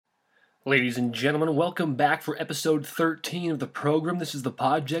Ladies and gentlemen, welcome back for episode 13 of the program. This is the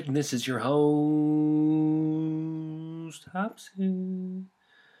Podject, and this is your host, Hoppsy.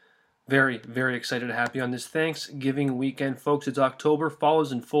 Very, very excited to have you on this Thanksgiving weekend, folks. It's October, fall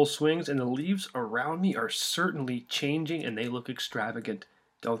is in full swings, and the leaves around me are certainly changing, and they look extravagant,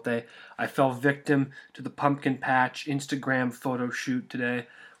 don't they? I fell victim to the pumpkin patch Instagram photo shoot today.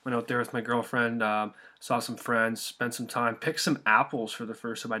 Went out there with my girlfriend, saw some friends, spent some time, picked some apples for the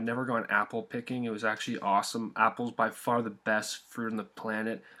first time. I'd never gone apple picking. It was actually awesome. Apples by far the best fruit on the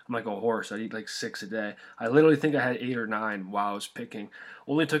planet. I'm like a horse. I'd eat like 6 a day. I literally think I had 8 or 9 while I was picking.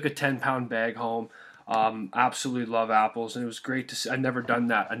 Only took a 10-pound bag home. Absolutely love apples, and it was great to see. I'd never done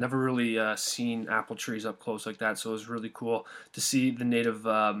that. I'd never really seen apple trees up close like that, so it was really cool to see the native,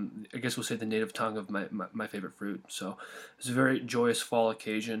 I guess we'll say the native tongue of my favorite fruit. So it was a very joyous fall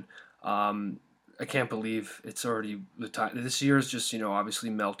occasion. I can't believe it's already the time. This year is just, obviously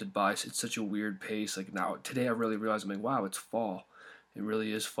melted by. It's such a weird pace. Like now, today I really realized, I'm like, wow, it's fall. It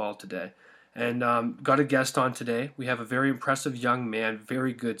really is fall today. And got a guest on today. We have a very impressive young man,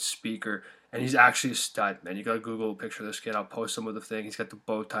 very good speaker, and he's actually a stud, man. You got to Google a picture of this kid. I'll post some of the thing. He's got the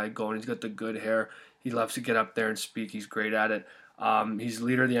bow tie going. He's got the good hair. He loves to get up there and speak. He's great at it. He's the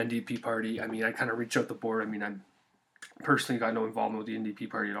leader of the NDP party. I mean, I kind of reached out the board. I mean, I personally got no involvement with the NDP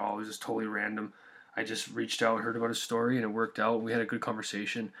party at all. It was just totally random. I just reached out, heard about his story, and it worked out. We had a good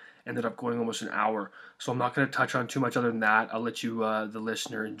conversation. Ended up going almost an hour. So I'm not going to touch on too much other than that. I'll let you, the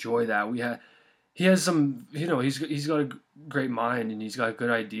listener, enjoy that. He has some, he's got a great mind and he's got good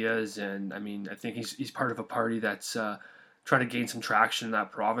ideas. And I mean, I think he's part of a party that's trying to gain some traction in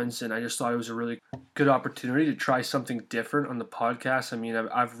that province. And I just thought it was a really good opportunity to try something different on the podcast. I mean,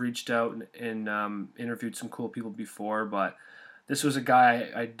 I've reached out and interviewed some cool people before, but this was a guy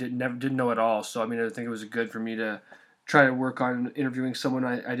I didn't know at all. So I mean, I think it was good for me to try to work on interviewing someone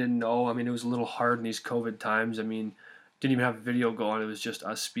I didn't know. I mean, it was a little hard in these COVID times. I mean, didn't even have a video going. It was just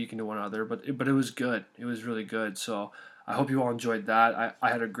us speaking to one another, but it was good. It was really good. So I hope you all enjoyed that. I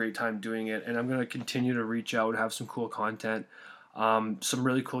had a great time doing it, and I'm going to continue to reach out and have some cool content. Some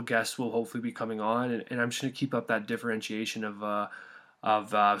really cool guests will hopefully be coming on, and I'm just going to keep up that differentiation of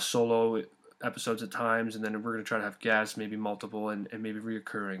solo episodes at times, and then we're going to try to have guests, maybe multiple, and maybe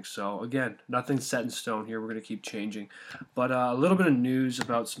reoccurring. So again, nothing's set in stone here. We're going to keep changing. But a little bit of news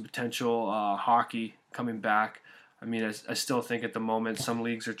about some potential hockey coming back. I mean, I still think at the moment some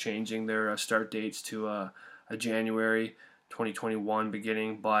leagues are changing their start dates to a January 2021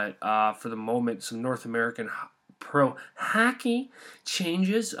 beginning, but for the moment, some North American pro hockey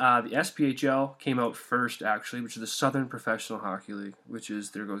changes. The SPHL came out first, actually, which is the Southern Professional Hockey League, which is,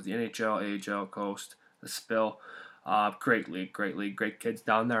 there goes the NHL, AHL, Coast, the Spill. Great league, great kids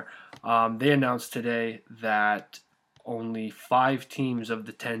down there. They announced today that only 5 teams of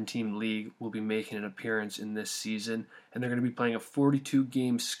the 10-team league will be making an appearance in this season, and they're going to be playing a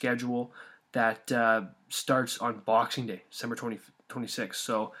 42-game schedule that starts on Boxing Day, December 26th.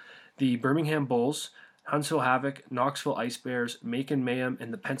 So the Birmingham Bulls, Huntsville Havoc, Knoxville Ice Bears, Macon Mayhem,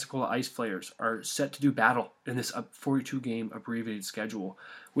 and the Pensacola Ice Flayers are set to do battle in this 42-game abbreviated schedule,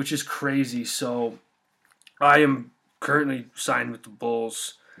 which is crazy. So I am currently signed with the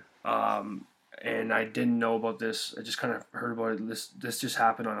Bulls. And I didn't know about this. I just kind of heard about it. This just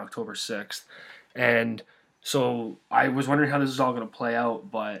happened on October 6th. And so I was wondering how this is all going to play out.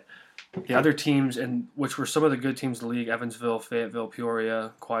 But the other teams, and which were some of the good teams in the league, Evansville, Fayetteville,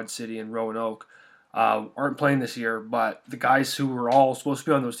 Peoria, Quad City, and Roanoke, aren't playing this year. But the guys who were all supposed to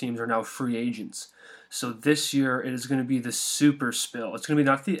be on those teams are now free agents. So this year it is going to be the Super Spill. It's going to be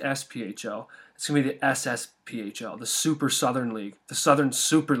not the SPHL. It's going to be the SSPHL, the Super Southern League, the Southern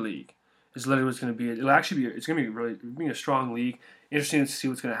Super League. Is literally what's going to be. It's going to be really being a strong league. Interesting to see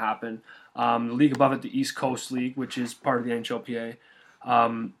what's going to happen. The league above it, the East Coast League, which is part of the NHLPA,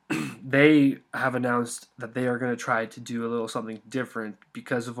 they have announced that they are going to try to do a little something different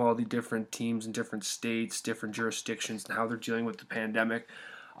because of all the different teams in different states, different jurisdictions, and how they're dealing with the pandemic.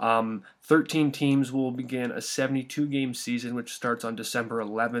 13 teams will begin a 72-game season, which starts on December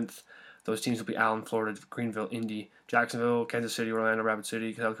 11th. Those teams will be Allen, Florida, Greenville, Indy, Jacksonville, Kansas City, Orlando, Rapid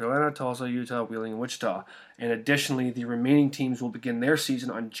City, South Carolina, Tulsa, Utah, Wheeling, and Wichita. And additionally, the remaining teams will begin their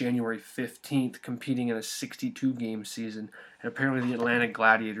season on January 15th, competing in a 62-game season. And apparently the Atlanta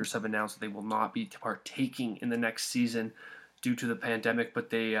Gladiators have announced that they will not be partaking in the next season due to the pandemic,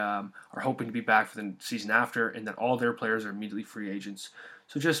 but they are hoping to be back for the season after, and that all their players are immediately free agents.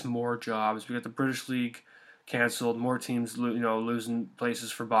 So just more jobs. We got the British League canceled, more teams losing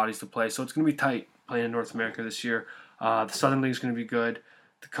places for bodies to play. So it's going to be tight playing in North America this year. The Southern League is going to be good.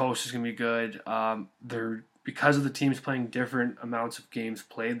 The Coast is going to be good. They're because of the teams playing different amounts of games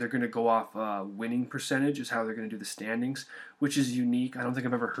played, they're going to go off winning percentage is how they're going to do the standings, which is unique. I don't think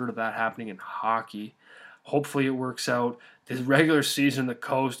I've ever heard of that happening in hockey. Hopefully it works out. The regular season on the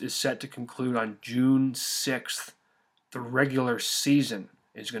coast is set to conclude on June 6th. The regular season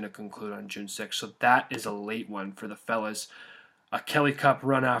is going to conclude on June 6th, so that is a late one for the fellas. A Kelly Cup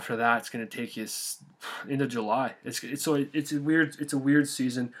run after that is going to take you into July. It's a weird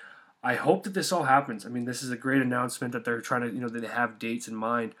season. I hope that this all happens. I mean, this is a great announcement that they're trying to, that they have dates in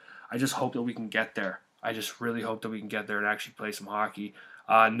mind. I just hope that we can get there. I just really hope that we can get there and actually play some hockey.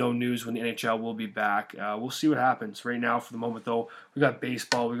 No news when the NHL will be back. We'll see what happens. Right now, for the moment, though, we got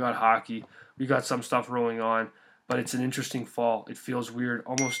baseball, we got hockey, we got some stuff rolling on. But it's an interesting fall. It feels weird.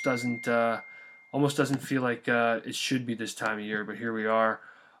 Almost doesn't feel like it should be this time of year. But here we are,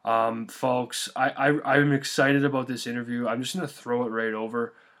 folks. I'm excited about this interview. I'm just gonna throw it right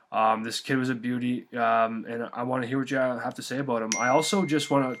over. This kid was a beauty, and I want to hear what you have to say about him. I also just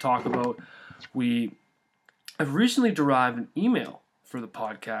want to talk about we have recently derived an email for the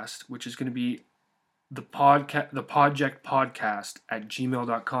podcast, which is going to be the project podcast at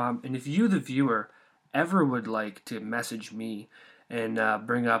gmail.com. And if you, the viewer, ever would like to message me and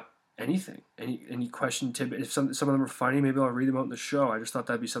bring up anything, any question, tidbit, if some of them are funny, maybe I'll read them out in the show. I just thought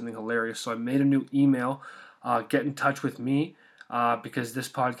that'd be something hilarious. So I made a new email. Get in touch with me. Because this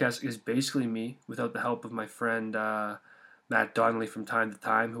podcast is basically me without the help of my friend Matt Donnelly from time to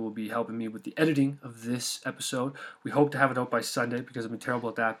time, who will be helping me with the editing of this episode. We hope to have it out by Sunday because I've been terrible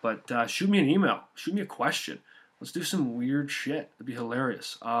at that. But shoot me an email. Shoot me a question. Let's do some weird shit. It'd be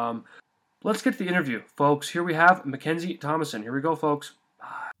hilarious. Let's get to the interview, folks. Here we have Mackenzie Thomason. Here we go, folks.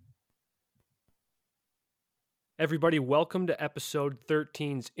 Everybody, welcome to episode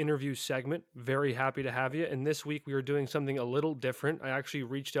 13's interview segment. Very happy to have you. And this week we are doing something a little different. I actually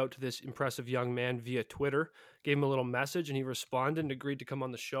reached out to this impressive young man via Twitter, gave him a little message, and he responded and agreed to come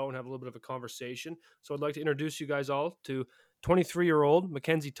on the show and have a little bit of a conversation. So I'd like to introduce you guys all to 23-year-old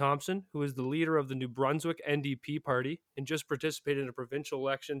Mackenzie Thomason, who is the leader of the New Brunswick NDP party and just participated in a provincial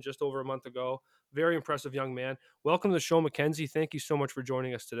election just over a month ago. Very impressive young man. Welcome to the show, Mackenzie. Thank you so much for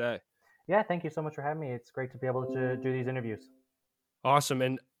joining us today. Yeah, thank you so much for having me. It's great to be able to do these interviews. Awesome.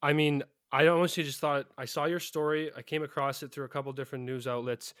 And I mean, I honestly just thought I saw your story. I came across it through a couple different news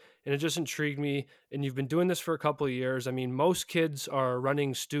outlets and it just intrigued me. And you've been doing this for a couple of years. I mean, most kids are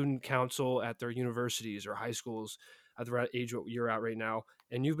running student council at their universities or high schools at the age what you're at right now.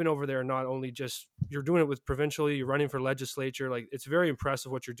 And you've been over there not only just you're doing it with provincially, you're running for legislature. Like it's very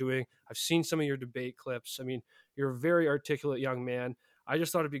impressive what you're doing. I've seen some of your debate clips. I mean, you're a very articulate young man. I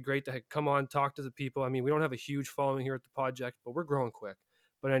just thought it'd be great to come on, talk to the people. I mean, we don't have a huge following here at the project, but we're growing quick.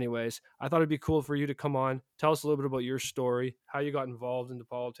 But anyways, I thought it'd be cool for you to come on, tell us a little bit about your story, how you got involved into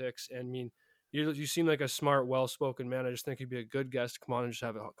politics. And I mean, you seem like a smart, well-spoken man. I just think you'd be a good guest to come on and just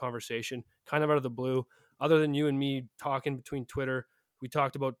have a conversation, kind of out of the blue. Other than you and me talking between Twitter, we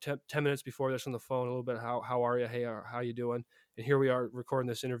talked about 10 minutes before this on the phone, a little bit, how are you? Hey, how you doing? And here we are recording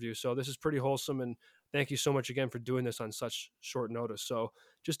this interview. So this is pretty wholesome, and thank you so much again for doing this on such short notice. So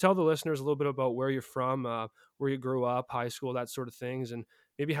just tell the listeners a little bit about where you're from, where you grew up, high school, that sort of things, and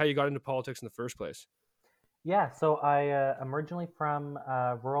maybe how you got into politics in the first place. Yeah, so I'm originally from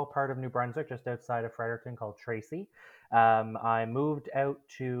a rural part of New Brunswick, just outside of Fredericton, called Tracy. I moved out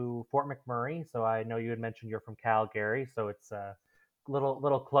to Fort McMurray, so I know you had mentioned you're from Calgary, so it's a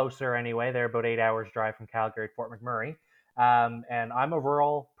little closer anyway. They're about 8 hours drive from Calgary to Fort McMurray. And I'm a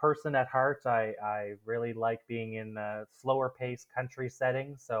rural person at heart. I really like being in slower paced country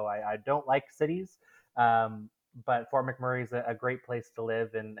settings, so I don't like cities. But Fort McMurray is a great place to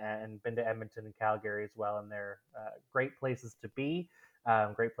live, and been to Edmonton and Calgary as well, and they're great places to be,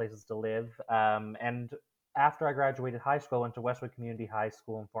 great places to live. And after I graduated high school, I went to Westwood Community High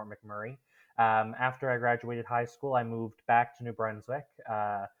School in Fort McMurray. After I graduated high school, I moved back to New Brunswick.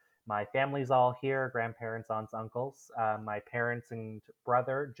 My family's all here, grandparents, aunts, uncles. My parents and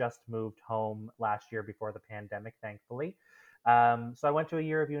brother just moved home last year before the pandemic, thankfully. So I went to a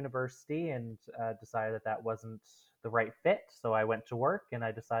year of university and decided that wasn't the right fit. So I went to work and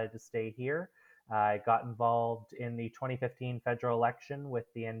I decided to stay here. I got involved in the 2015 federal election with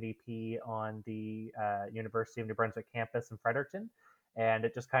the NDP on the University of New Brunswick campus in Fredericton. And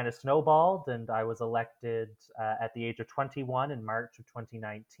it just kind of snowballed, and I was elected at the age of 21 in March of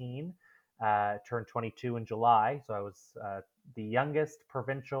 2019. Turned 22 in July, so I was the youngest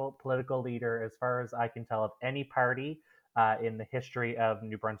provincial political leader, as far as I can tell, of any party in the history of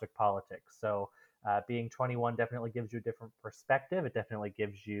New Brunswick politics. So being 21 definitely gives you a different perspective. It definitely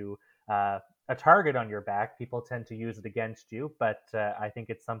gives you a target on your back. People tend to use it against you, but I think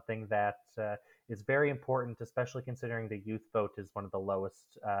it's something that is very important, especially considering the youth vote is one of the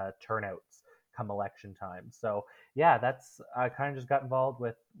lowest turnouts come election time. So yeah, that's I kind of just got involved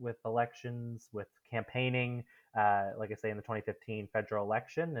with elections, with campaigning, like I say in the 2015 federal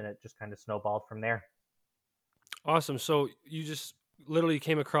election, and it just kind of snowballed from there. Awesome. So you just literally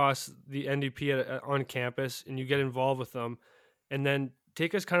came across the NDP on campus, and you get involved with them, and then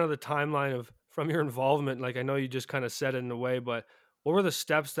take us kind of the timeline of from your involvement. Like I know you just kind of said it in a way, but what were the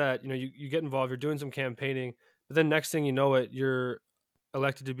steps that you get involved? You're doing some campaigning, but then next thing you know it, you're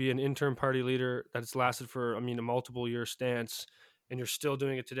elected to be an interim party leader that's lasted for, I mean, a multiple year stance, and you're still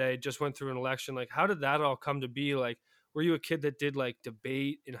doing it today. Just went through an election. Like, how did that all come to be? Like, were you a kid that did like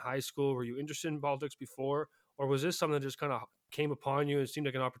debate in high school? Were you interested in politics before? Or was this something that just kind of came upon you and seemed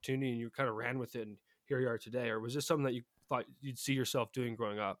like an opportunity and you kind of ran with it and here you are today? Or was this something that you thought you'd see yourself doing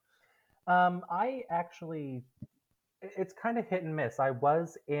growing up? I actually, it's kind of hit and miss. I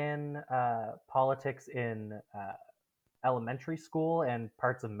was in politics in elementary school and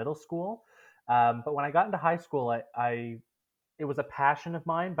parts of middle school. But when I got into high school, I it was a passion of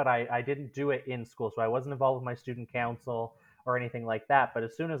mine, but I didn't do it in school. So I wasn't involved with my student council or anything like that. But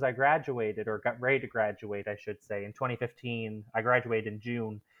as soon as I graduated, or got ready to graduate, I should say, in 2015, I graduated in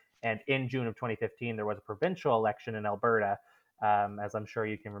June. And in June of 2015, there was a provincial election in Alberta, as I'm sure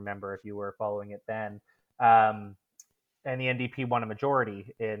you can remember if you were following it then. Um, and the NDP won a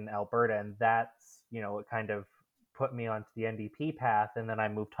majority in Alberta, and that's it kind of put me onto the NDP path. And then I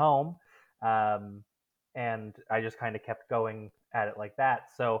moved home, um, and I just kind of kept going at it like that.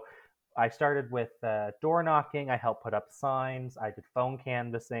 So I started with door knocking. I helped put up signs. I did phone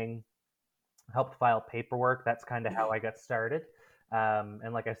canvassing, helped file paperwork. That's kind of how I got started.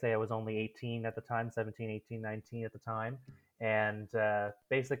 And like I say, I was only 18 at the time, 17, 18, 19 at the time. And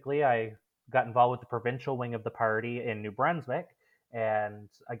basically, I got involved with the provincial wing of the party in New Brunswick. And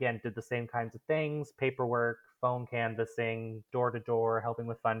again, did the same kinds of things: paperwork, phone canvassing, door to door, helping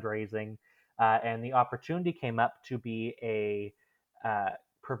with fundraising. And the opportunity came up to be a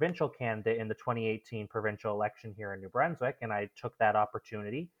provincial candidate in the 2018 provincial election here in New Brunswick. And I took that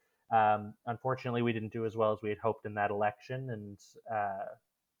opportunity. Unfortunately, we didn't do as well as we had hoped in that election, and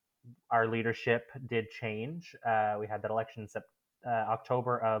our leadership did change. We had that election in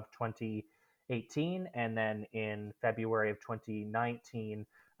October of 2018, and then in February of 2019,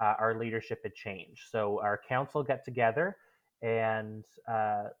 our leadership had changed. So our council got together, and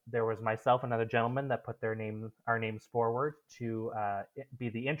there was myself, and another gentleman that put our names forward to be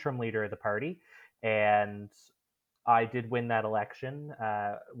the interim leader of the party, and I did win that election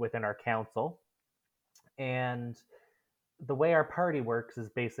within our council. And the way our party works is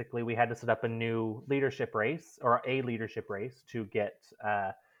basically we had to set up a new leadership race, or a leadership race, to get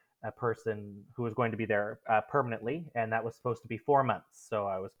a person who was going to be there permanently. And that was supposed to be 4 months. So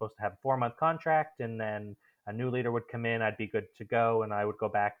I was supposed to have a 4 month contract, and then a new leader would come in. I'd be good to go. And I would go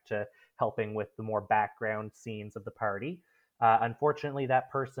back to helping with the more background scenes of the party. Unfortunately,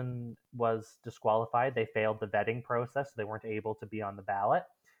 that person was disqualified. They failed the vetting process. So they weren't able to be on the ballot.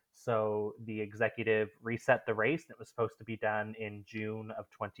 So the executive reset the race. And it was supposed to be done in June of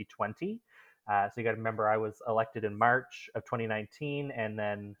 2020. So you got to remember, I was elected in March of 2019, and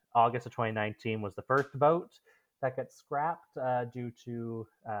then August of 2019 was the first vote that got scrapped due to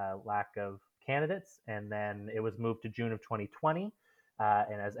lack of candidates, and then it was moved to June of 2020.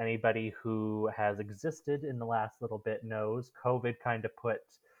 And as anybody who has existed in the last little bit knows, COVID kind of put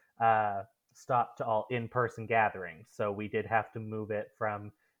stop to all in-person gatherings. So we did have to move it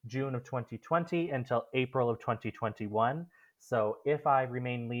from June of 2020 until April of 2021. So if I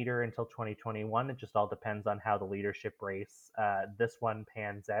remain leader until 2021, it just all depends on how the leadership race, this one,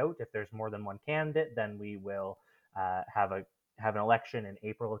 pans out. If there's more than one candidate, then we will have an election in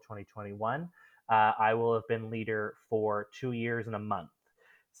April of 2021. I will have been leader for 2 years and a month.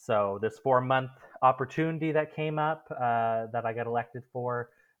 So this 4 month opportunity that came up that I got elected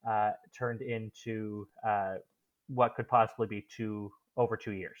for turned into what could possibly be over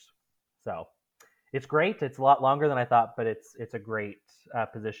 2 years. So it's great. It's a lot longer than I thought, but it's a great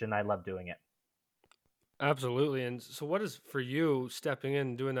position. I love doing it. Absolutely. And so what is for you stepping in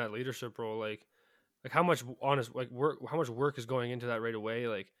and doing that leadership role like how much honest like work how much work is going into that right away?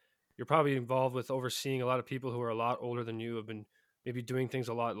 Like you're probably involved with overseeing a lot of people who are a lot older than you, have been maybe doing things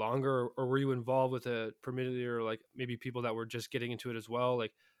a lot longer, or were you involved with a permitted, or like maybe people that were just getting into it as well?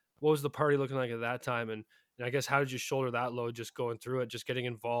 Like what was the party looking like at that time? And I guess how did you shoulder that load just going through it, just getting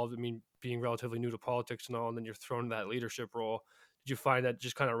involved? I mean, being relatively new to politics and all, and then you're thrown in that leadership role. Did you find that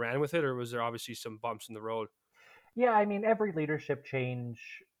just kind of ran with it, or was there obviously some bumps in the road? Yeah, I mean, every leadership change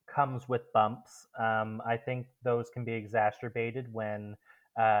comes with bumps. I think those can be exacerbated when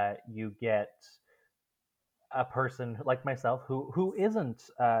you get a person like myself who isn't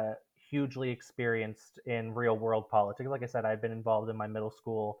hugely experienced in real world politics. Like I said, I've been involved in my middle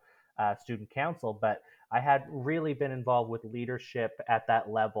school student council, but I had really been involved with leadership at that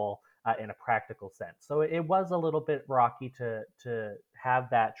level in a practical sense. So it was a little bit rocky to have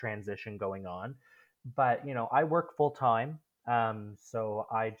that transition going on. But I work full time, so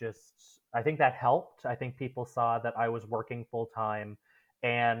I think that helped. I think people saw that I was working full time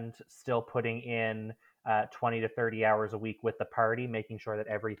and still putting in 20 to 30 hours a week with the party, making sure that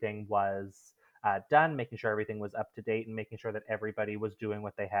everything was done, making sure everything was up to date, and making sure that everybody was doing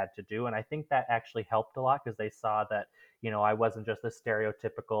what they had to do. And I think that actually helped a lot because they saw that, I wasn't just a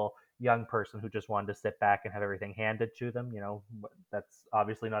stereotypical young person who just wanted to sit back and have everything handed to them. That's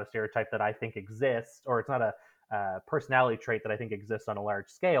obviously not a stereotype that I think exists, or it's not a personality trait that I think exists on a large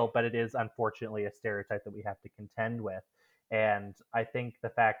scale, but it is unfortunately a stereotype that we have to contend with. And I think the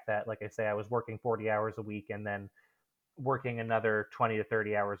fact that, like I say, I was working 40 hours a week and then working another 20 to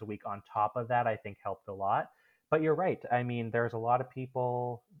 30 hours a week on top of that, I think helped a lot. But you're right. I mean, there's a lot of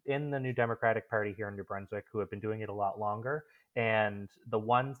people in the New Democratic Party here in New Brunswick who have been doing it a lot longer. And the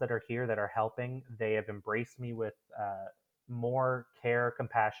ones that are here that are helping, they have embraced me with more care,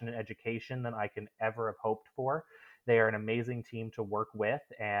 compassion, and education than I can ever have hoped for. They are an amazing team to work with.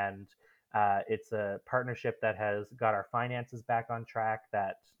 And it's a partnership that has got our finances back on track.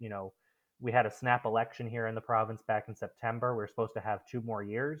 That, we had a snap election here in the province back in September. We're supposed to have 2 more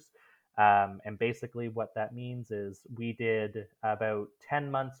years. And basically, what that means is we did about 10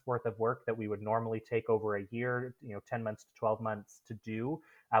 months worth of work that we would normally take over a year, 10 months to 12 months to do.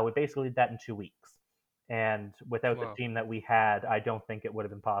 We basically did that in 2 weeks. And without the Wow. team that we had, I don't think it would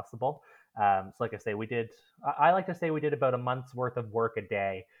have been possible. So, like I say, I like to say we did about a month's worth of work a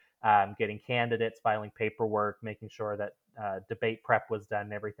day, getting candidates, filing paperwork, making sure that debate prep was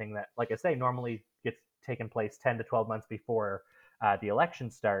done, everything that, like I say, normally gets taken place 10 to 12 months before the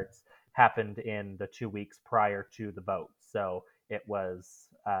election starts, happened in the 2 weeks prior to the vote. So it was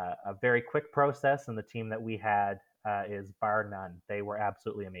a very quick process, and the team that we had is bar none. They were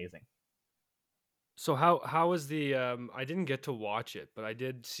absolutely amazing. So how was the I didn't get to watch it, but I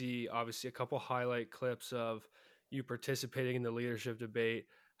did see obviously a couple highlight clips of you participating in the leadership debate.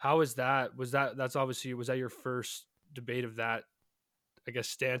 How was that? That's obviously, was that your first debate of that, I guess,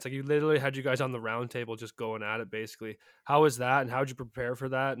 stance? Like, you literally had you guys on the round table just going at it basically. How was that, and how did you prepare for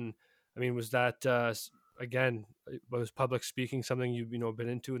that? And I mean, was that again, was public speaking something you've been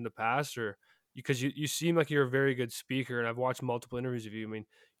into in the past, or because you seem like you're a very good speaker, and I've watched multiple interviews of you. I mean,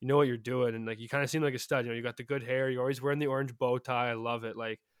 you know what you're doing, and like you kind of seem like a stud. You got the good hair. You're always wearing the orange bow tie. I love it.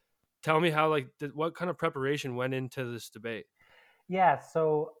 Like, tell me how, like, what kind of preparation went into this debate? Yeah,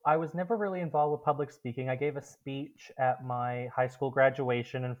 so I was never really involved with public speaking. I gave a speech at my high school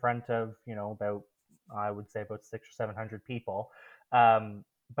graduation in front of, about, I would say about 600 or 700 people.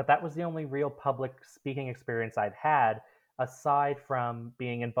 But that was the only real public speaking experience I'd had, aside from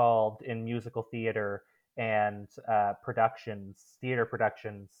being involved in musical theater and theater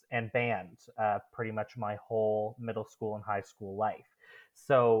productions, and band, pretty much my whole middle school and high school life.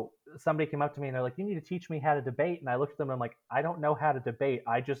 So somebody came up to me and they're like, "You need to teach me how to debate." And I looked at them and I'm like, "I don't know how to debate.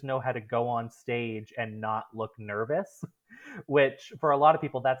 I just know how to go on stage and not look nervous." Which for a lot of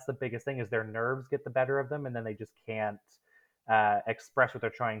people, that's the biggest thing, is their nerves get the better of them and then they just can't express what they're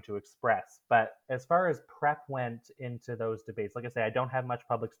trying to express. But as far as prep went into those debates, like I say, I don't have much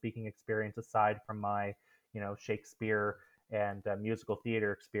public speaking experience aside from my, Shakespeare and musical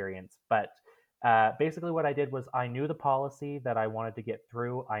theater experience. But basically, what I did was I knew the policy that I wanted to get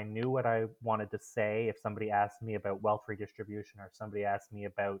through. I knew what I wanted to say if somebody asked me about wealth redistribution, or somebody asked me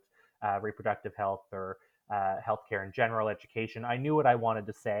about reproductive health, or healthcare in general, education. I knew what I wanted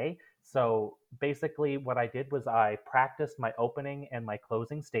to say. So basically, what I did was I practiced my opening and my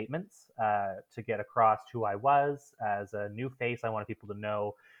closing statements to get across who I was. As a new face, I wanted people to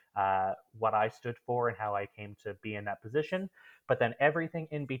know what I stood for and how I came to be in that position. But then everything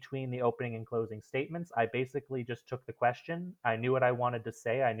in between the opening and closing statements, I basically just took the question. I knew what I wanted to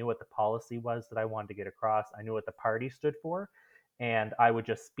say. I knew what the policy was that I wanted to get across. I knew what the party stood for. And I would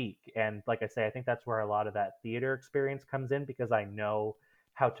just speak. And like I say, I think that's where a lot of that theater experience comes in, because I know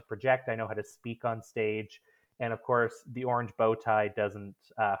how to project, I know how to speak on stage. And of course, the orange bow tie doesn't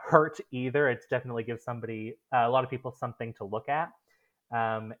hurt either. It definitely gives a lot of people, something to look at.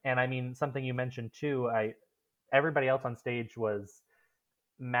 And I mean, something you mentioned too, everybody else on stage was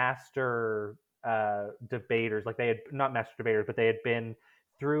master debaters. Like, they had not master debaters, but they had been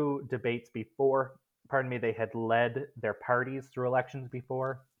through debates before. Pardon me, they had led their parties through elections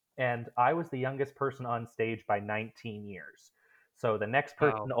before. And I was the youngest person on stage by 19 years. So the next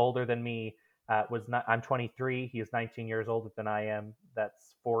person Wow. older than me was not. I'm 23. He is 19 years older than I am.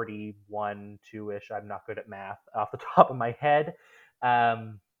 That's 41, 2-ish. I'm not good at math off the top of my head.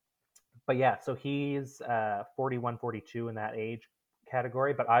 Um, but yeah, so he's 41, 42 in that age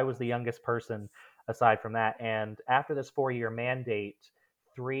category. But I was the youngest person aside from that. And after this 4-year mandate,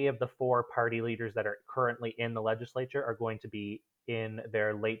 three of the four party leaders that are currently in the legislature are going to be in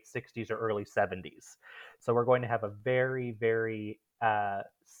their late 60s or early 70s. So we're going to have a very, very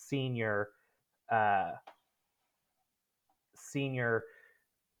senior uh, senior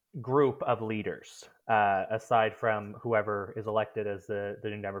group of leaders, aside from whoever is elected as the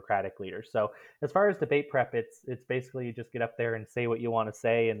new Democratic leader. So as far as debate prep, it's basically you just get up there and say what you want to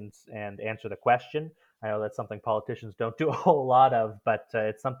say and answer the question. I know that's something politicians don't do a whole lot of, but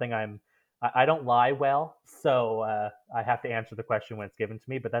it's something I don't lie well, so I have to answer the question when it's given to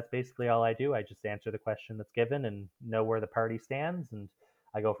me. But that's basically all I do. I just answer the question that's given and know where the party stands, and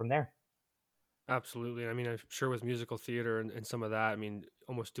I go from there. Absolutely. I mean, I'm sure with musical theater and some of that, I mean,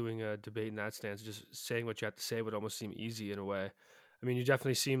 almost doing a debate in that stance, just saying what you have to say would almost seem easy in a way. I mean, you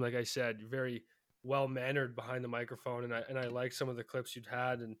definitely seem, like I said, you're very well mannered behind the microphone, and I like some of the clips you'd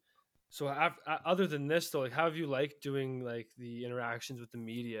had. And so, other than this, though, like, how have you liked doing like the interactions with the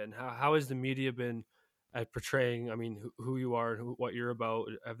media, and how has the media been at portraying? I mean, who you are and what you're about?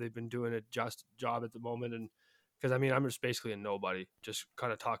 Have they been doing a just job at the moment? And because I mean, I'm just basically a nobody, just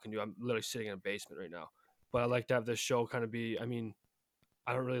kind of talking to you. I'm literally sitting in a basement right now, but I like to have this show kind of be. I mean,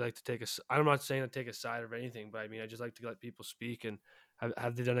 I don't really like to take a. I'm not saying to take a side of anything, but I mean, I just like to let people speak. And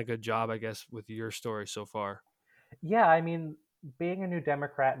have they done a good job? I guess with your story so far. Yeah, I mean, being a New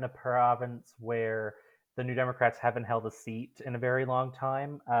Democrat in a province where the New Democrats haven't held a seat in a very long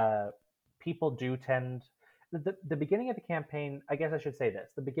time, people do tend. The beginning of the campaign, I guess I should say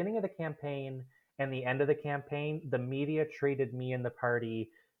this: the beginning of the campaign and the end of the campaign, the media treated me and the party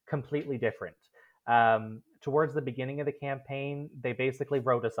completely different. Towards the beginning of the campaign, they basically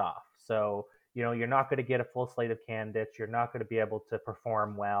wrote us off. So, you're not going to get a full slate of candidates. You're not going to be able to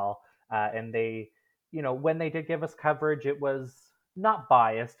perform well. And when they did give us coverage, it was not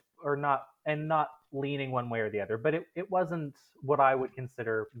biased or not leaning one way or the other, but it wasn't what I would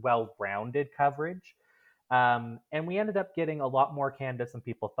consider well-rounded coverage. And we ended up getting a lot more candidates than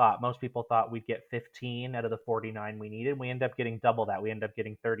people thought. Most people thought we'd get 15 out of the 49 we needed. We ended up getting double that. We ended up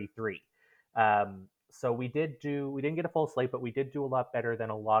getting 33. So we didn't get a full slate, but we did do a lot better than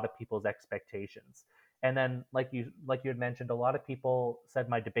a lot of people's expectations. And then, like you had mentioned, a lot of people said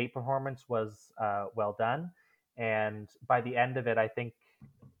my debate performance was well done. And by the end of it, I think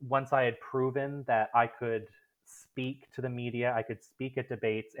once I had proven that I could speak to the media, I could speak at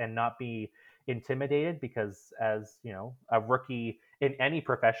debates and not be intimidated, because as a rookie in any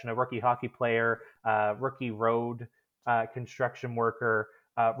profession, a rookie hockey player, rookie road construction worker,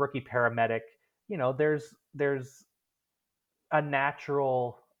 rookie paramedic, there's a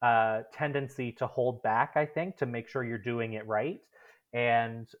natural tendency to hold back, I think, to make sure you're doing it right.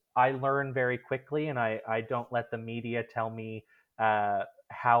 And I learn very quickly, and I don't let the media tell me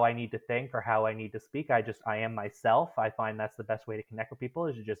how I need to think or how I need to speak. I am myself. I find that's the best way to connect with people,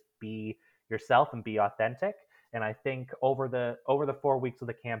 is to just be yourself and be authentic. And I think over the 4 weeks of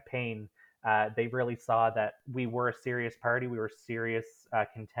the campaign, they really saw that we were a serious party, we were serious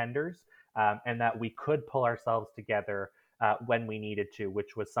contenders, and that we could pull ourselves together when we needed to,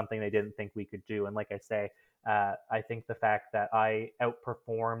 which was something they didn't think we could do. And like I say, I think the fact that I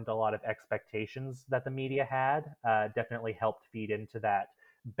outperformed a lot of expectations that the media had definitely helped feed into that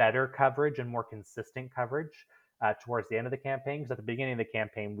better coverage and more consistent coverage towards the end of the campaign. Because at the beginning of the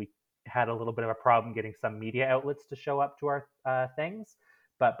campaign, we had a little bit of a problem getting some media outlets to show up to our things.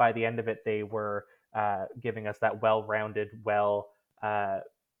 But by the end of it, they were giving us that well-rounded, uh,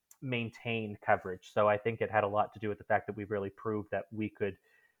 maintained coverage. So I think it had a lot to do with the fact that we really proved that we could,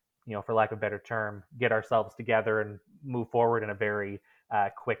 for lack of a better term, get ourselves together and move forward in a very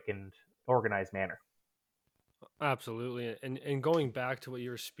quick and organized manner. Absolutely. And going back to what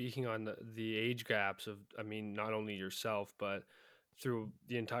you were speaking on, the age gaps of, I mean, not only yourself, but through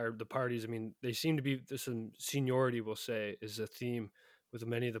the parties. I mean, they seem to be, there's some seniority, we'll say, is a theme with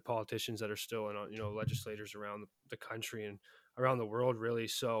many of the politicians that are still in, legislators around the country and around the world, really.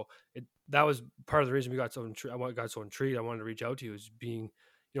 So that was part of the reason we got so got so intrigued. I wanted to reach out to you, is being,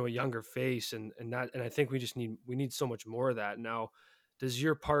 a younger face, and I think we need so much more of that now. Does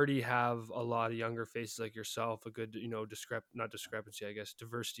your party have a lot of younger faces like yourself? A good, not discrepancy, I guess,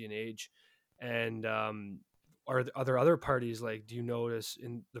 diversity in age, and are there other parties, like, do you notice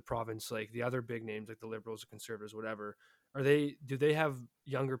in the province, like the other big names like the Liberals, the Conservatives, whatever? Do they have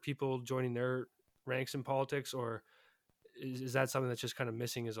younger people joining their ranks in politics, or is that something that's just kind of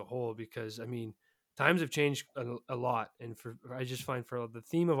missing as a whole? Because I mean, times have changed a lot, and I just find for the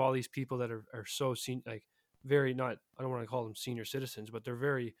theme of all these people that are so like very not, I don't want to call them senior citizens, but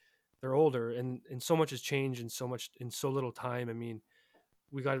they're older, and so much has changed in so little time. I mean,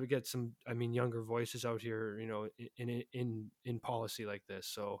 we got to get some, I mean, younger voices out here, in policy like this.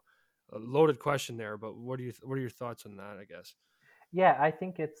 So a loaded question there, but what are your thoughts on that, I guess? Yeah, I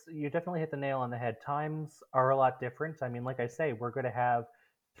think it's you definitely hit the nail on the head. Times are a lot different. I mean, like I say, we're going to have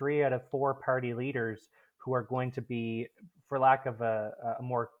 3 out of 4 party leaders who are going to be, for lack of a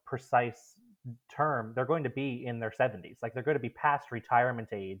more precise term, they're going to be in their 70s. Like they're going to be past retirement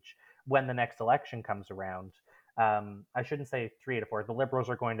age when the next election comes around. I shouldn't say 3 out of 4. The Liberals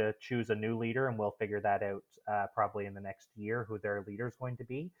are going to choose a new leader, and we'll figure that out probably in the next year who their leader is going to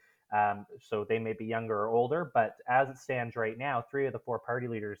be. So they may be younger or older, but as it stands right now, 3 of the 4 party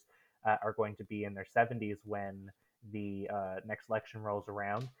leaders are going to be in their 70s when the next election rolls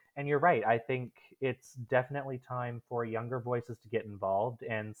around. And you're right. I think it's definitely time for younger voices to get involved.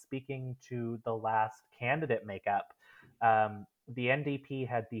 And speaking to the last candidate makeup, the NDP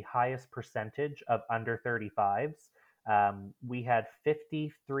had the highest percentage of under 35s. We had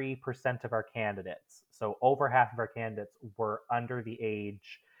 53% of our candidates. So over half of our candidates were under the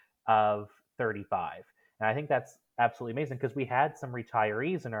age of 35. And I think that's absolutely amazing because we had some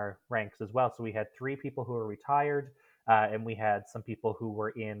retirees in our ranks as well. So we had 3 people who were retired, and we had some people who were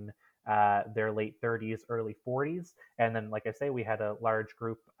in their late 30s, early 40s. And then, like I say, we had a large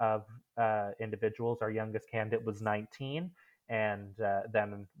group of individuals. Our youngest candidate was 19. And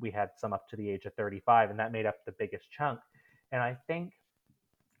then we had some up to the age of 35, and that made up the biggest chunk. And I think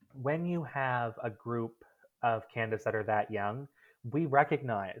when you have a group of candidates that are that young, we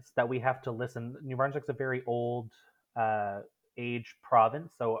recognize that we have to listen. New Brunswick's a very old age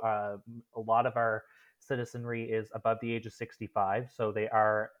province, so a lot of our citizenry is above the age of 65, so they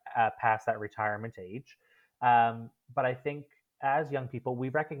are past that retirement age. But I think as young people, we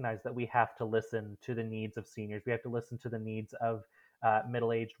recognize that we have to listen to the needs of seniors. We have to listen to the needs of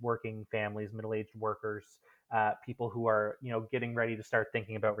middle-aged working families, middle-aged workers, people who are getting ready to start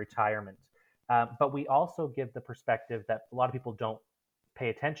thinking about retirement. But we also give the perspective that a lot of people don't pay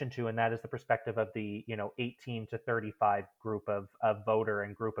attention to, and that is the perspective of the 18 to 35 group of voter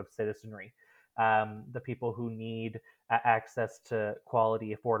and group of citizenry. The people who need access to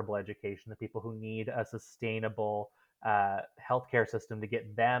quality, affordable education, the people who need a sustainable healthcare system to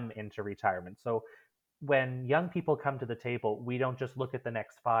get them into retirement. So when young people come to the table, we don't just look at the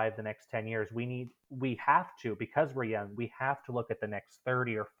next 5, the next 10 years. We have to, because we're young, we have to look at the next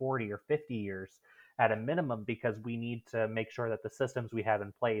 30 or 40 or 50 years at a minimum, because we need to make sure that the systems we have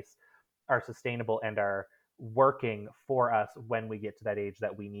in place are sustainable and are working for us when we get to that age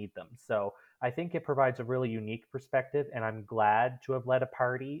that we need them. So I think it provides a really unique perspective, and I'm glad to have led a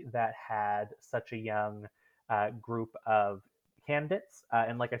party that had such a young group of candidates.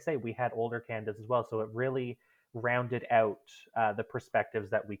 And like I say, we had older candidates as well. So it really rounded out the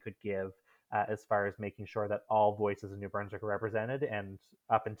perspectives that we could give as far as making sure that all voices in New Brunswick are represented. And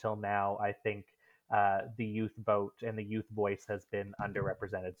up until now, I think the youth vote and the youth voice has been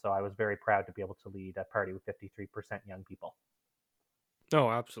underrepresented. So I was very proud to be able to lead a party with 53% young people. Oh,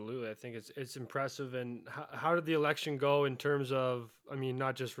 absolutely. I think it's impressive. And how did the election go in terms of, I mean,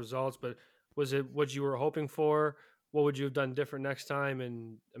 not just results, but was it what you were hoping for? What would you have done different next time?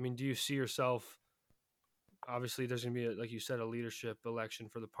 And I mean, do you see yourself? Obviously, there's going to be, like you said, a leadership election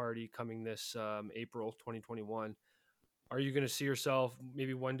for the party coming this April 2021. Are you going to see yourself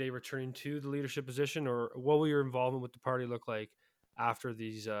maybe one day returning to the leadership position, or what will your involvement with the party look like after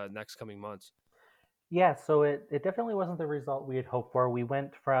these next coming months? Yeah, so it definitely wasn't the result we had hoped for. We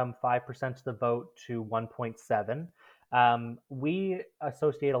went from 5% of the vote to 1.7. We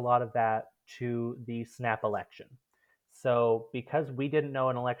associate a lot of that to the snap election. So because we didn't know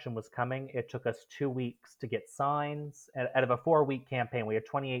an election was coming, it took us 2 weeks to get signs. Out of a 4-week campaign, we had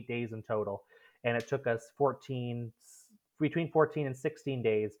 28 days in total, and it took us between 14 and 16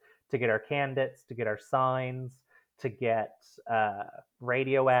 days to get our candidates, to get our signs, to get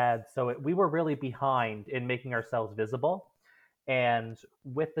radio ads. So we were really behind in making ourselves visible. And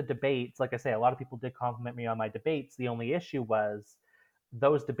with the debates, like I say, a lot of people did compliment me on my debates. The only issue was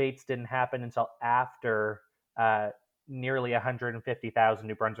those debates didn't happen until after nearly 150,000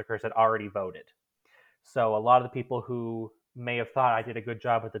 New Brunswickers had already voted. So a lot of the people who may have thought I did a good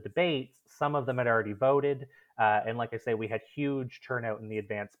job with the debates, some of them had already voted. And like I say, we had huge turnout in the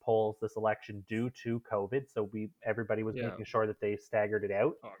advanced polls this election due to COVID. So everybody was Yeah, making sure that they staggered it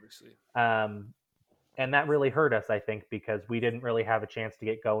out. obviously. Um, and that really hurt us, I think, because we didn't really have a chance to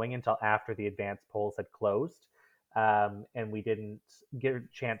get going until after the advanced polls had closed. and we didn't get a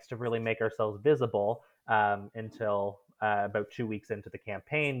chance to really make ourselves visible until about 2 weeks into the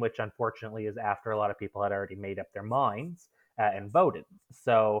campaign, which unfortunately is after a lot of people had already made up their minds and voted.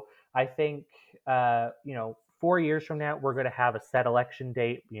 So I think 4 years from now we're going to have a set election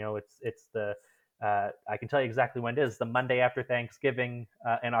date. It's the I can tell you exactly when it is. The Monday after Thanksgiving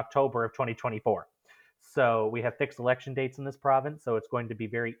in October of 2024. So we have fixed election dates in this province. So it's going to be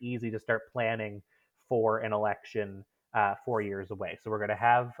very easy to start planning for an election 4 years away. So we're going to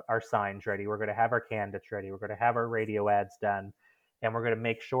have our signs ready. We're going to have our candidates ready. We're going to have our radio ads done. And we're going to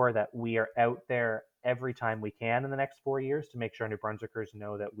make sure that we are out there every time we can in the next 4 years to make sure New Brunswickers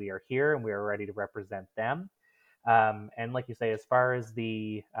know that we are here and we are ready to represent them. And like you say, as far as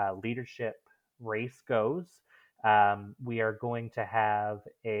the leadership race goes, we are going to have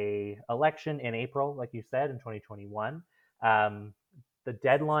a election in April, like you said, in 2021. The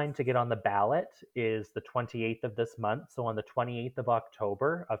deadline to get on the ballot is the 28th of this month. So on the 28th of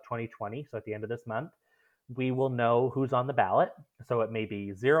October of 2020, so at the end of this month, we will know who's on the ballot. So it may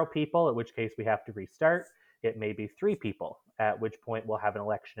be 0 people, at which case we have to restart. It may be 3 people, at which point we'll have an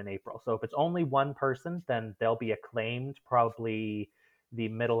election in April. So if it's only one person, then they'll be acclaimed probably the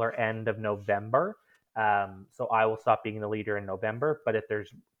middle or end of November. So I will stop being the leader in November. But if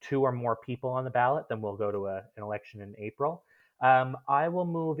there's 2 or more people on the ballot, then we'll go to an election in April. I will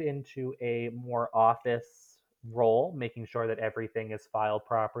move into a more office role, making sure that everything is filed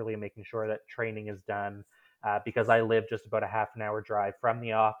properly, making sure that training is done, because I live just about a half an hour drive from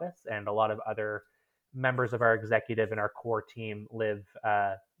the office, and a lot of other members of our executive and our core team live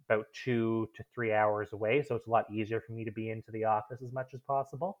about 2 to 3 hours away. So it's a lot easier for me to be into the office as much as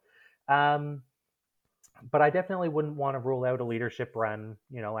possible. But I definitely wouldn't want to rule out a leadership run,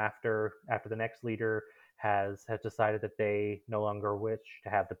 after the next leader has decided that they no longer wish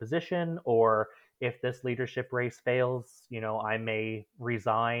to have the position, or if this leadership race fails, I may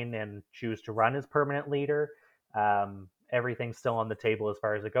resign and choose to run as permanent leader. Everything's still on the table as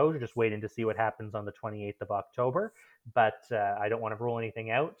far as it goes. We're just waiting to see what happens on the 28th of October. But I don't want to rule anything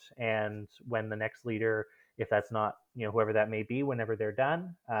out. And when the next leader, if that's not, whoever that may be, whenever they're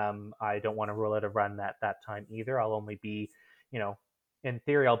done, I don't want to rule out a run that time either. I'll only be, in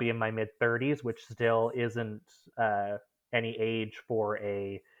theory, I'll be in my mid 30s, which still isn't any age for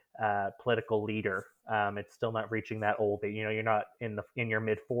a political leader. It's still not reaching that old. You're not in your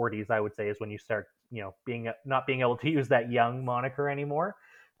mid 40s. I would say is when you start, not being able to use that young moniker anymore.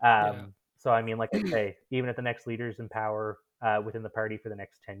 Yeah. So I mean, like I say, even if the next leader's in power within the party for the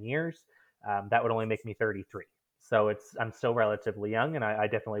next 10 years, that would only make me 33. So I'm still relatively young, and I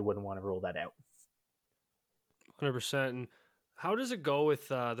definitely wouldn't want to rule that out. 100%. And how does it go with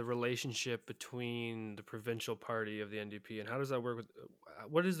the relationship between the provincial party of the NDP, and how does that work with?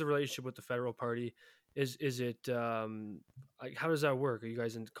 What is the relationship with the federal party? Is it like, how does that work? Are you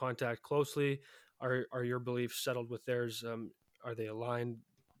guys in contact closely? Are your beliefs settled with theirs? Are they aligned?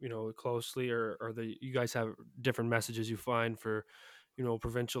 Closely, or are they? You guys have different messages you find for,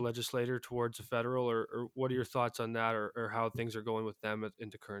 provincial legislator towards the federal, or what are your thoughts on that, or how things are going with them in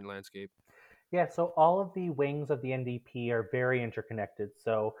the current landscape? Yeah, so all of the wings of the NDP are very interconnected.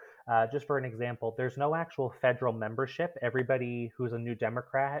 So, just for an example, there's no actual federal membership. Everybody who's a New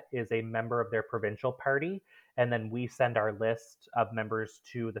Democrat is a member of their provincial party, and then we send our list of members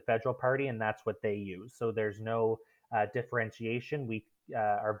to the federal party, and that's what they use. So there's no differentiation. We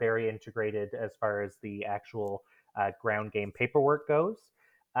are very integrated as far as the actual ground game paperwork goes.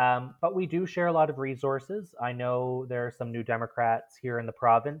 But we do share a lot of resources. I know there are some New Democrats here in the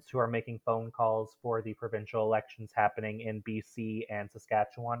province who are making phone calls for the provincial elections happening in BC and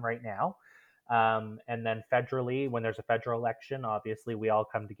Saskatchewan right now. And then federally, when there's a federal election, obviously we all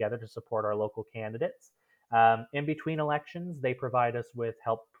come together to support our local candidates. In between elections, they provide us with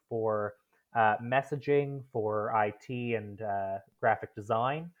help for messaging, for IT and graphic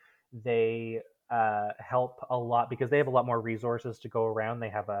design. They help a lot because they have a lot more resources to go around. They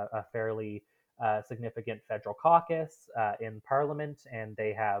have a fairly significant federal caucus in Parliament, and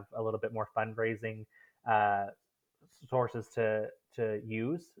they have a little bit more fundraising uh, sources to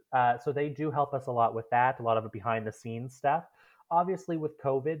use. So they do help us a lot with that. A lot of it behind the scenes stuff. Obviously, with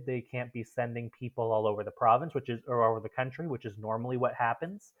COVID, they can't be sending people all over the province, or over the country, which is normally what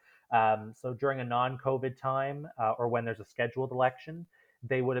happens. So during a non-COVID time, or when there's a scheduled election,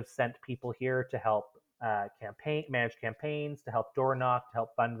 they would have sent people here to help manage campaigns, to help door knock, to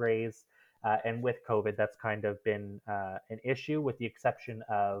help fundraise. And with COVID, that's kind of been an issue, with the exception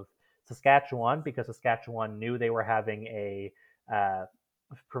of Saskatchewan, because Saskatchewan knew they were having a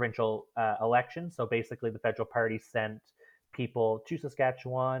provincial election. So basically, the federal party sent people to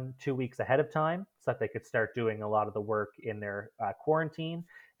Saskatchewan 2 weeks ahead of time so that they could start doing a lot of the work in their quarantine.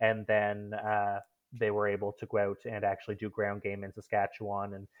 And then they were able to go out and actually do ground game in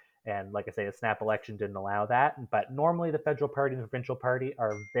Saskatchewan. And like I say, a snap election didn't allow that. But normally the federal party and the provincial party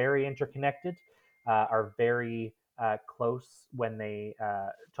are very interconnected, are very close when they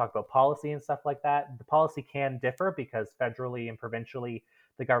talk about policy and stuff like that. The policy can differ because federally and provincially,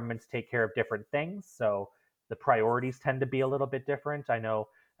 the governments take care of different things. So the priorities tend to be a little bit different. I know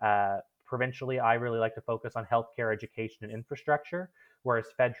provincially, I really like to focus on healthcare, education, and infrastructure, whereas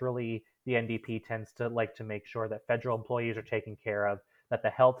federally, the NDP tends to like to make sure that federal employees are taken care of, that the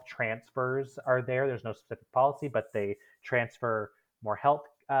health transfers are there. There's no specific policy, but they transfer more health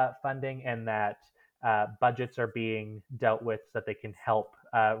funding, and that budgets are being dealt with so that they can help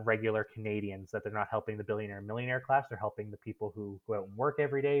regular Canadians, that they're not helping the billionaire and millionaire class. They're helping the people who go out and work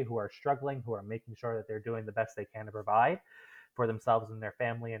every day, who are struggling, who are making sure that they're doing the best they can to provide for themselves and their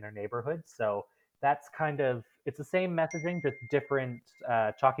family and their neighborhoods. So that's kind of, it's the same messaging, just different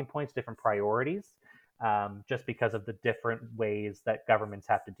talking points, different priorities, just because of the different ways that governments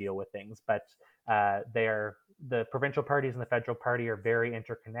have to deal with things. But the provincial parties and the federal party are very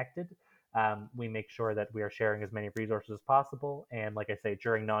interconnected. We make sure that we are sharing as many resources as possible. And like I say,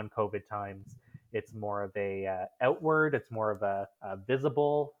 during non-COVID times, it's more of a outward, it's more of a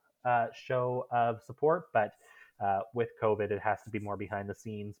visible show of support. But with COVID, it has to be more behind the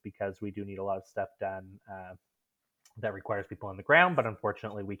scenes because we do need a lot of stuff done that requires people on the ground. But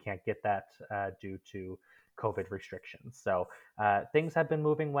unfortunately, we can't get that due to COVID restrictions. So things have been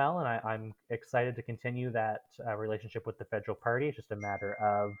moving well, and I'm excited to continue that relationship with the federal party. It's just a matter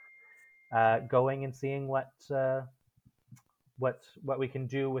of going and seeing what we can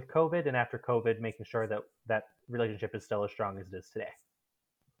do with COVID, and after COVID, making sure that that relationship is still as strong as it is today.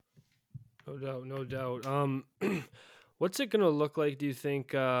 No doubt, no doubt. What's it gonna look like? Do you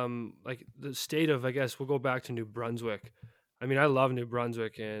think? Like the state of, I guess we'll go back to New Brunswick. I mean, I love New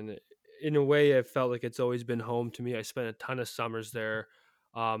Brunswick, and in a way, it felt like it's always been home to me. I spent a ton of summers there.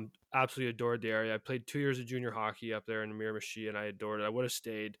 Absolutely adored the area. I played 2 years of junior hockey up there in Miramichi, and I adored it. I would have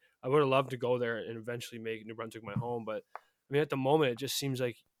stayed. I would have loved to go there and eventually make New Brunswick my home. But I mean, at the moment, it just seems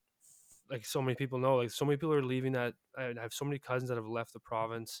like so many people know, like so many people are leaving that. I have so many cousins that have left the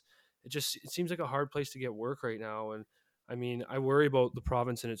province. It seems like a hard place to get work right now. And I mean, I worry about the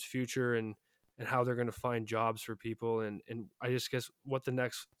province and its future, and how they're going to find jobs for people. And I just guess what the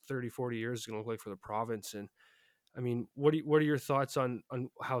next 30, 40 years is going to look like for the province. And I mean, what are your thoughts on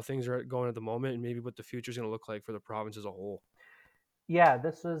how things are going at the moment, and maybe what the future is going to look like for the province as a whole? Yeah,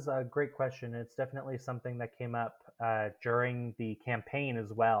 this is a great question. It's definitely something that came up during the campaign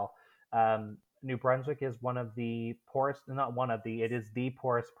as well. New Brunswick is one of the poorest, not one of the, it is the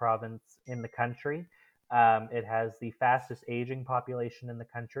poorest province in the country. It has the fastest aging population in the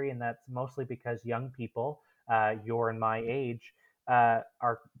country, and that's mostly because young people, your and my age,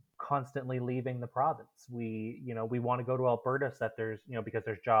 are constantly leaving the province. We want to go to Alberta so that there's, because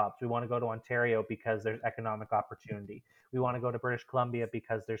there's jobs. We want to go to Ontario because there's economic opportunity. We want to go to British Columbia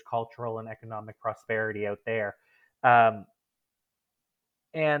because there's cultural and economic prosperity out there. Um,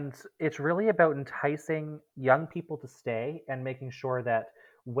 and it's really about enticing young people to stay and making sure that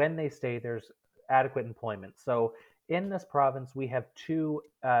when they stay, there's adequate employment. So in this province, we have two.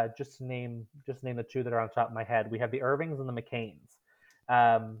 Just name the two that are on top of my head. We have the Irvings and the McCains,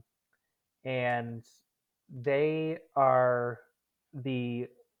 um, and they are the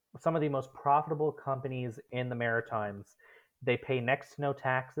some of the most profitable companies in the Maritimes. They pay next to no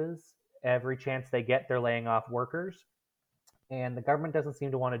taxes. Every chance they get, they're laying off workers, and the government doesn't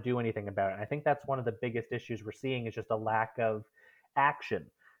seem to want to do anything about it. And I think that's one of the biggest issues we're seeing is just a lack of action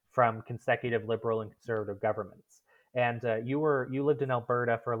from consecutive liberal and conservative governments. And you lived in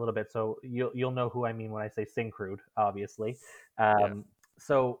Alberta for a little bit, so you'll know who I mean when I say Syncrude, obviously. Yeah.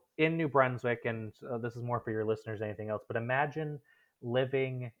 So in New Brunswick, and this is more for your listeners than anything else, but imagine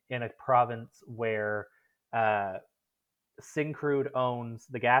living in a province where uh, Syncrude owns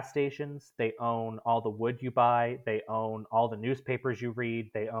the gas stations. They own all the wood you buy. They own all the newspapers you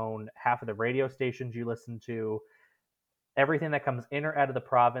read. They own half of the radio stations you listen to. Everything that comes in or out of the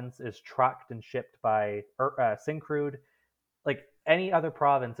province is trucked and shipped by Syncrude. Like any other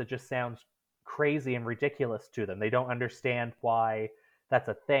province, it just sounds crazy and ridiculous to them. They don't understand why that's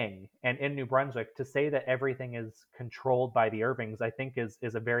a thing. And in New Brunswick, to say that everything is controlled by the Irvings, I think is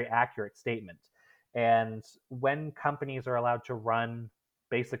a very accurate statement. And when companies are allowed to run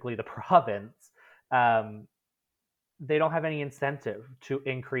basically the province, um, they don't have any incentive to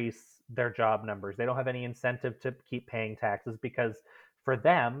increase their job numbers. They don't have any incentive to keep paying taxes because for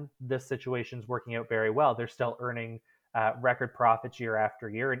them, this situation is working out very well. They're still earning record profits year after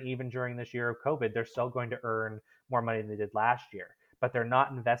year. And even during this year of COVID, they're still going to earn more money than they did last year. But they're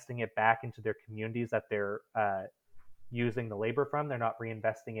not investing it back into their communities that they're using the labor from. They're not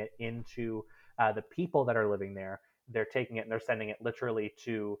reinvesting it into the people that are living there. They're taking it and they're sending it literally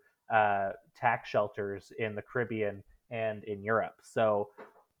to tax shelters in the Caribbean and in Europe. So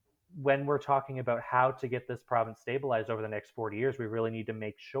when we're talking about how to get this province stabilized over the next 40 years, we really need to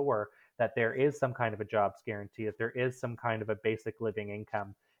make sure that there is some kind of a jobs guarantee, that there is some kind of a basic living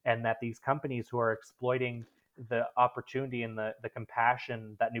income, and that these companies who are exploiting the opportunity and the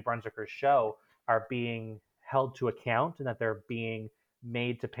compassion that New Brunswickers show are being held to account, and that they're being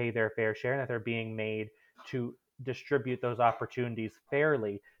made to pay their fair share, and that they're being made to distribute those opportunities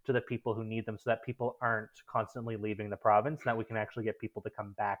fairly to the people who need them, so that people aren't constantly leaving the province, and that we can actually get people to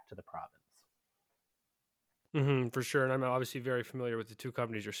come back to the province. For sure. And I'm obviously very familiar with the two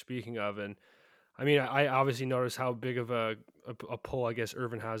companies you're speaking of. And I mean, I obviously noticed how big of a pull, I guess,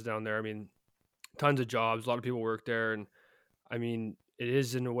 Irvin has down there. I mean, tons of jobs, a lot of people work there. And I mean, it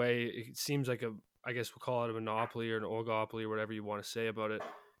is in a way, it seems like I guess we'll call it a monopoly or an oligopoly or whatever you want to say about it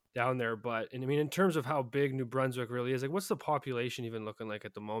down there. But, and I mean, in terms of how big New Brunswick really is, like, what's the population even looking like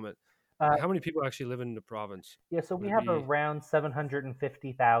at the moment? Uh, Like, how many people actually live in the province? yeah, so Would we it have be, around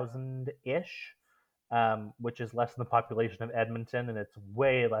 750,000 ish, which is less than the population of Edmonton, and it's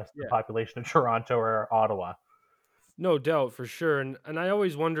way less than the yeah, population of Toronto or Ottawa. no doubt for sure. And I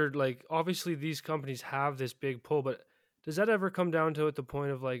always wondered, like, obviously these companies have this big pull, but does that ever come down to at the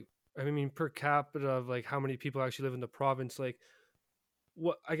point of like, I mean, per capita of like how many people actually live in the province? Like,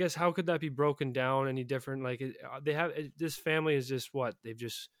 what, I guess, how could that be broken down any different? Like, they have this family is just what they've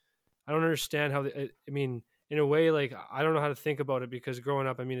just, I don't understand how they, I mean, in a way, like, I don't know how to think about it because growing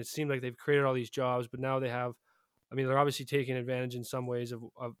up, I mean, it seemed like they've created all these jobs, but now they have, I mean, they're obviously taking advantage in some ways of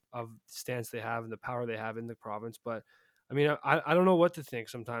the stance they have and the power they have in the province. But I mean, I don't know what to think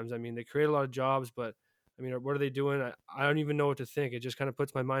sometimes. I mean, they create a lot of jobs, but I mean, what are they doing? I don't even know what to think. It just kind of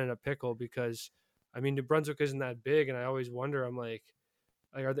puts my mind in a pickle because I mean, New Brunswick isn't that big. And I always wonder, I'm like,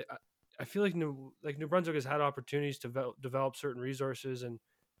 are they, I feel like New Brunswick has had opportunities to develop certain resources and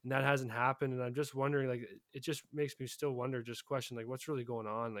that hasn't happened. And I'm just wondering, like, it just makes me still wonder, just question, like, what's really going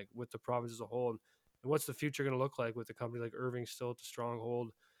on, like, with the province as a whole, and what's the future going to look like with a company like Irving still at the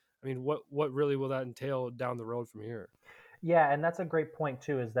stronghold? I mean, what really will that entail down the road from here? Yeah, and that's a great point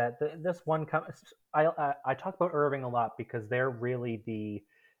too. Is that this one? I talk about Irving a lot because they're really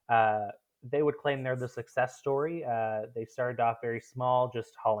they would claim they're the success story. They started off very small,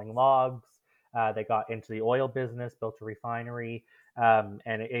 just hauling logs. They got into the oil business, built a refinery, and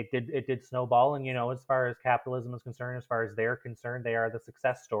it did snowball. And as far as capitalism is concerned, as far as they're concerned, they are the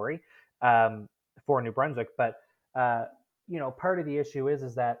success story um, for New Brunswick. But part of the issue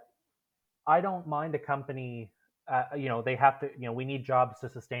is that I don't mind a company. They have to. We need jobs to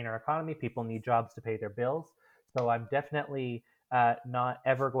sustain our economy. People need jobs to pay their bills. So I'm definitely not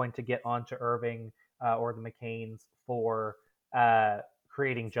ever going to get onto Irving or the McCains for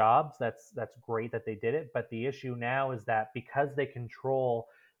creating jobs. That's great that they did it. But the issue now is that because they control,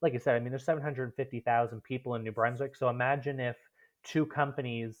 like I said, I mean, there's 750,000 people in New Brunswick. So imagine if two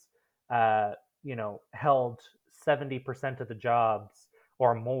companies, held 70% of the jobs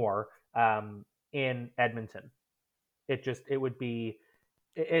or more in Edmonton. It would be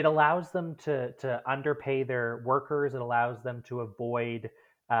it allows them to underpay their workers. It allows them to avoid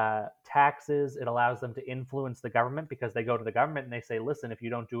taxes. It allows them to influence the government because they go to the government and they say, "Listen, if you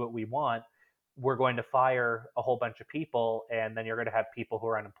don't do what we want, we're going to fire a whole bunch of people, and then you're going to have people who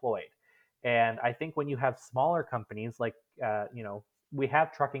are unemployed." And I think when you have smaller companies like we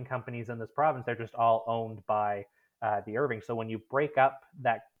have trucking companies in this province, they're just all owned by the Irving. So when you break up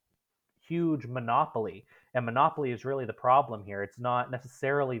that huge monopoly. And monopoly is really the problem here. It's not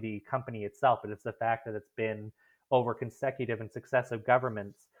necessarily the company itself, but it's the fact that it's been over consecutive and successive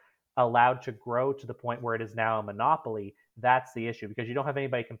governments allowed to grow to the point where it is now a monopoly. That's the issue because you don't have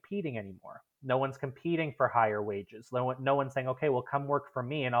anybody competing anymore. No one's competing for higher wages. No one's saying, okay, well, come work for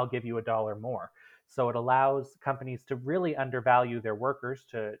me and I'll give you $1 more. So it allows companies to really undervalue their workers,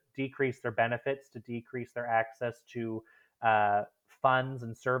 to decrease their benefits, to decrease their access to uh, funds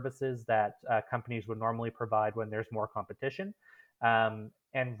and services that companies would normally provide when there's more competition.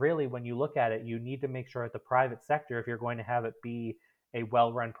 And really, when you look at it, you need to make sure that the private sector, if you're going to have it be a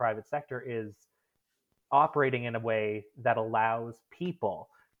well run private sector, is operating in a way that allows people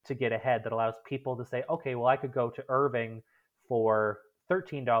to get ahead, that allows people to say, okay, well, I could go to Irving for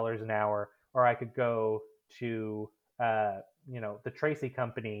 $13 an hour, or I could go to, the Tracy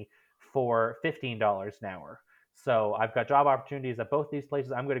Company for $15 an hour. So I've got job opportunities at both these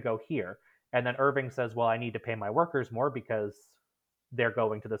places. I'm going to go here. And then Irving says, well, I need to pay my workers more because they're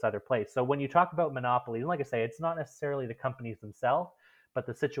going to this other place. So when you talk about monopolies, and like I say, it's not necessarily the companies themselves, but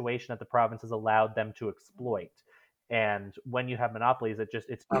the situation that the province has allowed them to exploit. And when you have monopolies,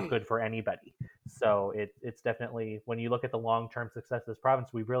 it's not good for anybody. So it's definitely, when you look at the long term success of this province,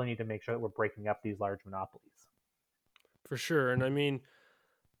 we really need to make sure that we're breaking up these large monopolies. For sure. And I mean,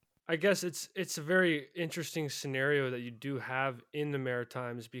 I guess it's a very interesting scenario that you do have in the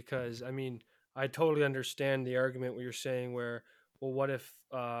Maritimes because I mean I totally understand the argument what you're saying where well what if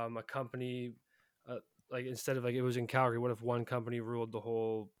a company uh, like instead of like it was in Calgary, what if one company ruled the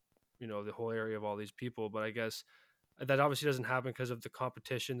whole the whole area of all these people? But I guess that obviously doesn't happen because of the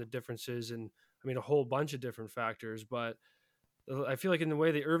competition, the differences, and I mean a whole bunch of different factors. But I feel like in the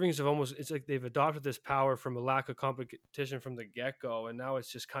way the Irvings have almost it's like they've adopted this power from a lack of competition from the get go, and now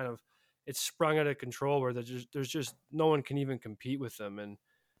it's just kind of it's sprung out of control where there's just no one can even compete with them. And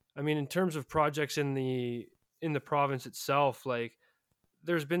I mean, in terms of projects in the province itself, like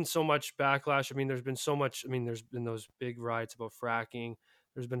there's been so much backlash. I mean, there's been so much. I mean, there's been those big riots about fracking.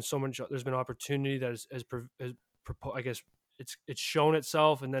 There's been so much. There's been opportunity that has I guess it's shown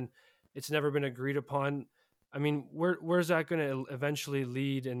itself, and then it's never been agreed upon. I mean, where's that going to eventually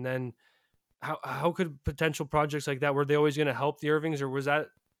lead? And then how could potential projects like that were they always going to help the Irvings, or was that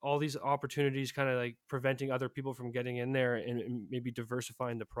all these opportunities kind of like preventing other people from getting in there and maybe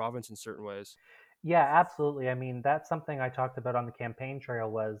diversifying the province in certain ways? Yeah, absolutely. I mean, that's something I talked about on the campaign trail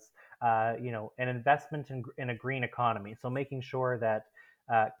was, an investment in a green economy. So making sure that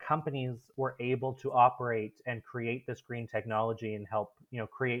companies were able to operate and create this green technology and help,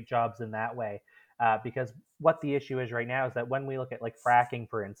 create jobs in that way. Because what the issue is right now is that when we look at like fracking,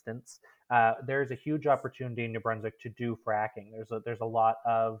 for instance, there's a huge opportunity in New Brunswick to do fracking. There's a lot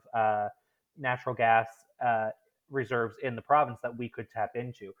of natural gas reserves in the province that we could tap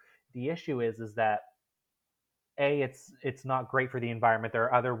into. The issue is that it's not great for the environment. There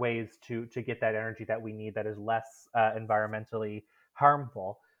are other ways to get that energy that we need that is less environmentally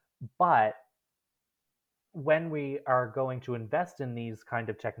harmful. But when we are going to invest in these kind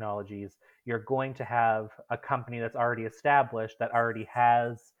of technologies, you're going to have a company that's already established that already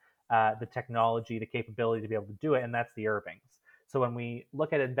has the technology, the capability to be able to do it, and that's the Irvings. So when we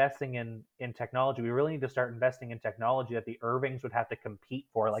look at investing in technology, we really need to start investing in technology that the Irvings would have to compete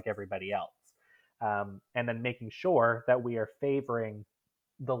for, like everybody else, and then making sure that we are favoring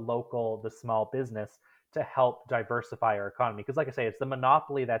the local, the small business to help diversify our economy. Because, like I say, it's the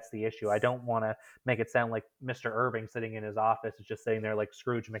monopoly that's the issue. I don't want to make it sound like Mr. Irving sitting in his office is just sitting there like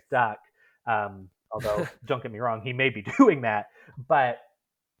Scrooge McDuck. Although, don't get me wrong, he may be doing that. But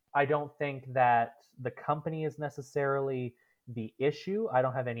I don't think that the company is necessarily the issue. I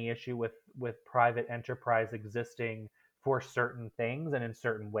don't have any issue with private enterprise existing for certain things and in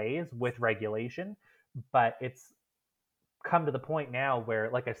certain ways with regulation. But it's come to the point now where,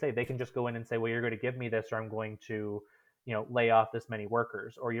 like I say, they can just go in and say, well, you're going to give me this or I'm going to, lay off this many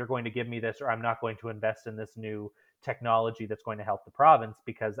workers, or you're going to give me this or I'm not going to invest in this new technology that's going to help the province,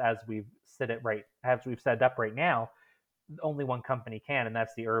 because as we've set up right now, only one company can, and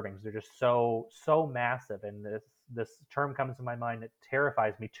that's the Irvings. They're just so massive, and this term comes to my mind that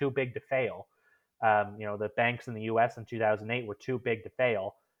terrifies me: too big to fail. The banks in the U.S. in 2008 were too big to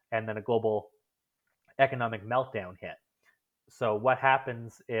fail, and then a global economic meltdown hit. So what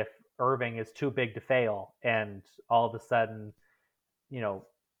happens if Irving is too big to fail, and all of a sudden, you know,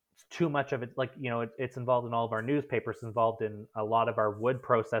 too much of it, like, it's involved in all of our newspapers, it's involved in a lot of our wood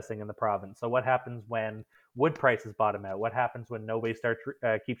processing in the province. So what happens when wood prices bottom out? What happens when nobody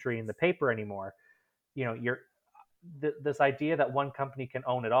keeps reading the paper anymore? You're this idea that one company can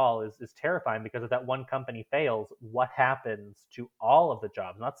own it all is terrifying, because if that one company fails, what happens to all of the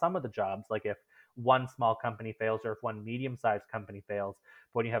jobs? Not some of the jobs, like if one small company fails or if one medium-sized company fails.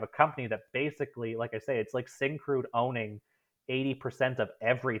 But when you have a company that basically, like I say, it's like Syncrude owning 80% of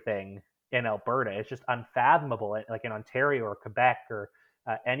everything in Alberta. It's just unfathomable. Like in Ontario or Quebec or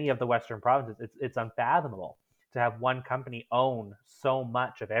any of the Western provinces, it's unfathomable to have one company own so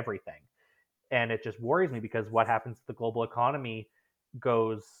much of everything. And it just worries me, because what happens if the global economy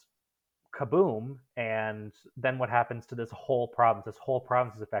goes kaboom, and then what happens to this whole province? This whole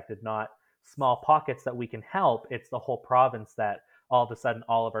province is affected, not small pockets that we can help. It's the whole province that all of a sudden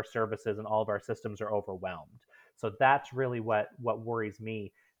all of our services and all of our systems are overwhelmed. So that's really what worries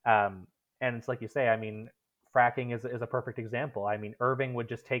me. And it's like you say, I mean, fracking is a perfect example. I mean, Irving would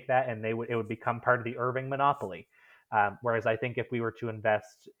just take that and it would become part of the Irving monopoly. Whereas I think if we were to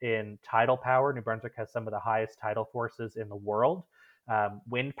invest in tidal power, New Brunswick has some of the highest tidal forces in the world.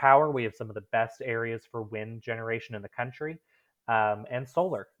 Wind power, we have some of the best areas for wind generation in the country. and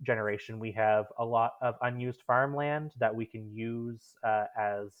solar generation. We have a lot of unused farmland that we can use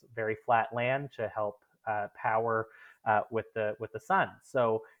as very flat land to help power with the sun.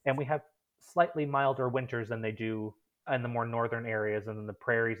 So, and we have slightly milder winters than they do in the more northern areas and in the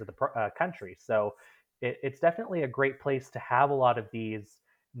prairies of the country. So, it's definitely a great place to have a lot of these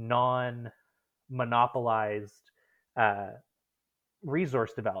non-monopolized uh,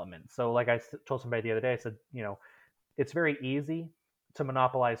 resource development. So, like I told somebody the other day, I said, it's very easy to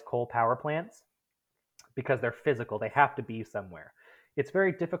monopolize coal power plants because they're physical. They have to be somewhere. It's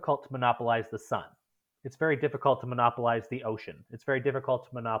very difficult to monopolize the sun. It's very difficult to monopolize the ocean. It's very difficult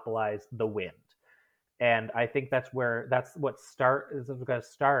to monopolize the wind. And I think that's what is going to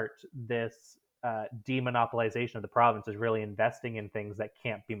start this demonopolization of the province is really investing in things that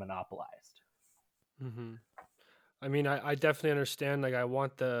can't be monopolized. Hmm. I mean, I definitely understand. Like, I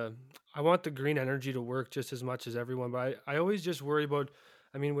want the green energy to work just as much as everyone, but I always just worry about.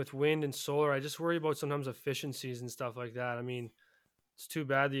 I mean, with wind and solar, I just worry about sometimes efficiencies and stuff like that. I mean, it's too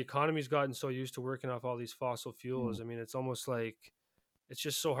bad the economy's gotten so used to working off all these fossil Mm. fuels. I mean, it's almost like it's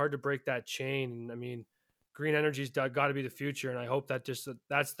just so hard to break that chain. And I mean, green energy's got to be the future, and I hope that just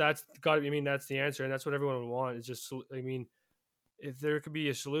that's got to be. I mean, that's the answer, and that's what everyone would want. It's just, I mean, if there could be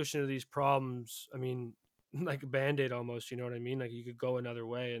a solution to these problems, I mean, like a band-aid almost, you know what I mean? Like you could go another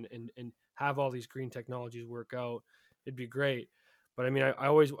way and have all these green technologies work out. It'd be great. But I mean, I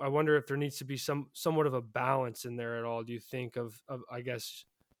wonder if there needs to be somewhat of a balance in there at all. Do you think of I guess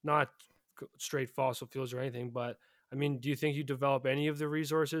not straight fossil fuels or anything, but I mean, do you think you develop any of the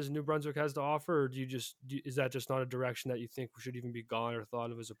resources New Brunswick has to offer, or is that just not a direction that you think should even be gone or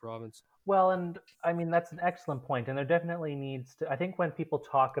thought of as a province? Well, and I mean that's an excellent point, and there definitely needs to. I think when people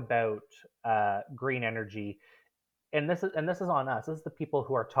talk about green energy, and this is on us. This is the people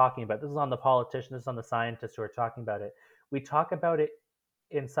who are talking about. It. This is on the politicians. This is on the scientists who are talking about it. We talk about it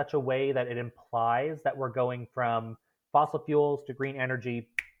in such a way that it implies that we're going from fossil fuels to green energy,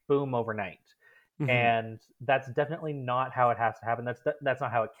 boom, overnight. Hmm. And that's definitely not how it has to happen. That's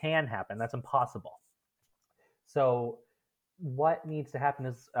not how it can happen. That's impossible. So what needs to happen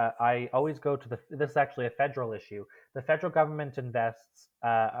is I always go to this is actually a federal issue. The federal government invested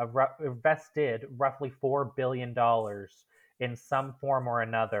roughly $4 billion in some form or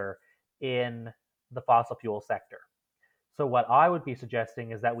another in the fossil fuel sector. So what I would be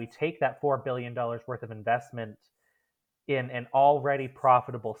suggesting is that we take that $4 billion worth of investment in an already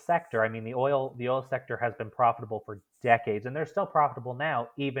profitable sector. I mean, the oil sector has been profitable for decades, and they're still profitable now,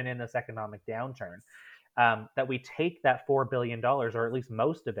 even in this economic downturn. That we take that $4 billion, or at least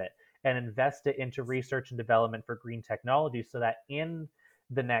most of it, and invest it into research and development for green technology, so that in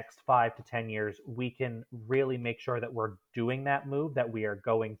the next 5 to 10 years, we can really make sure that we're doing that move, that we are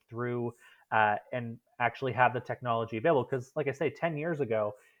going through and actually have the technology available. Because, like I say, 10 years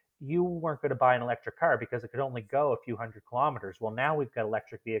ago, you weren't going to buy an electric car because it could only go a few hundred kilometers. Well, now we've got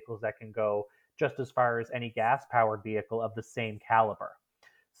electric vehicles that can go just as far as any gas powered vehicle of the same caliber.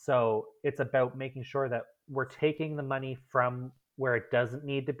 So it's about making sure that we're taking the money from where it doesn't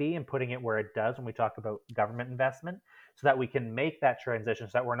need to be and putting it where it does when we talk about government investment, so that we can make that transition,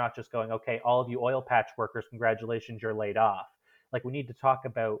 so that we're not just going, okay, all of you oil patch workers, congratulations, you're laid off. Like, we need to talk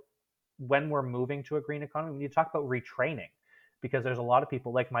about, when we're moving to a green economy, we need to talk about retraining, because there's a lot of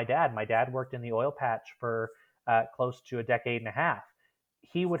people like my dad. My dad worked in the oil patch for close to a decade and a half.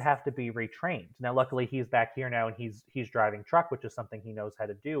 He would have to be retrained. Now, luckily, he's back here now, and he's driving truck, which is something he knows how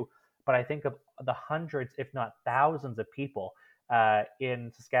to do. But I think of the hundreds, if not thousands, of people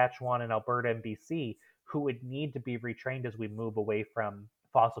in Saskatchewan and Alberta and BC who would need to be retrained as we move away from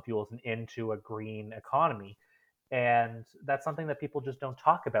fossil fuels and into a green economy. And that's something that people just don't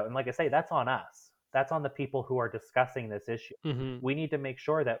talk about. And like I say, that's on us. That's on the people who are discussing this issue. Hmm. We need to make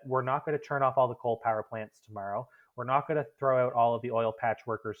sure that we're not going to turn off all the coal power plants tomorrow. We're not going to throw out all of the oil patch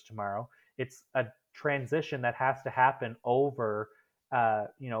workers tomorrow. It's a transition that has to happen over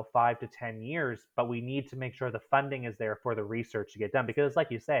 5 to 10 years, but we need to make sure the funding is there for the research to get done, because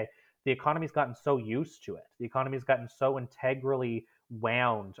like you say, the economy's gotten so used to it. The economy's gotten so integrally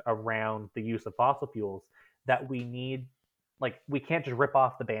wound around the use of fossil fuels that we can't just rip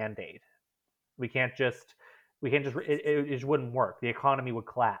off the band-aid. We can't just it just wouldn't work. The economy would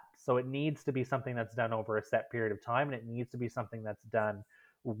collapse. So it needs to be something that's done over a set period of time, and it needs to be something that's done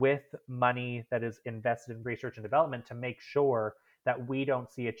with money that is invested in research and development, to make sure that we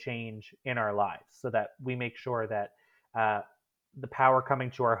don't see a change in our lives, so that we make sure that uh, the power coming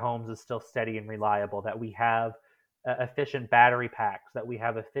to our homes is still steady and reliable, that we have efficient battery packs, that we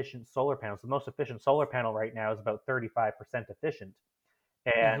have efficient solar panels. The most efficient solar panel right now is about 35% efficient.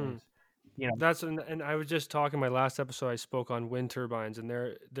 And Hmm. You know, And I was just talking my last episode. I spoke on wind turbines and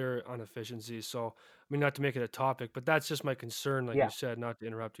their inefficiencies. So I mean, not to make it a topic, but that's just my concern, like you yeah, said. Not to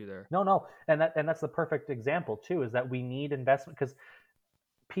interrupt you there. no, no, and that's the perfect example too. Is that we need investment because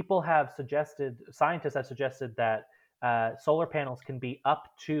scientists have suggested that solar panels can be up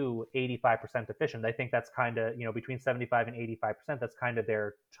to 85% efficient. I think that's kind of, between 75 and 85%. That's kind of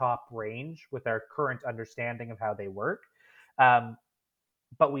their top range with our current understanding of how they work. Um,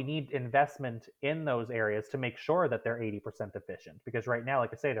 but we need investment in those areas to make sure that they're 80% efficient. Because right now,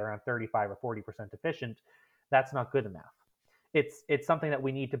 like I say, they're around 35 or 40% efficient. That's not good enough. It's something that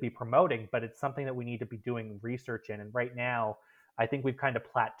we need to be promoting, but it's something that we need to be doing research in. And right now, I think we've kind of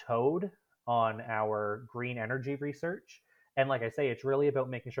plateaued on our green energy research. And like I say, it's really about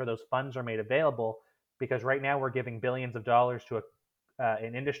making sure those funds are made available, because right now we're giving billions of dollars to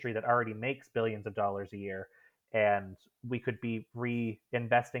an industry that already makes billions of dollars a year, and we could be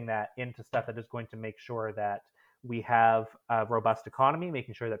reinvesting that into stuff that is going to make sure that we have a robust economy,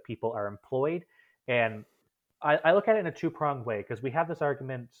 making sure that people are employed. And I look at it in a two-pronged way, because we have this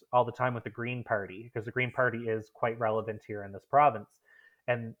argument all the time with the Green Party, because the Green Party is quite relevant here in this province.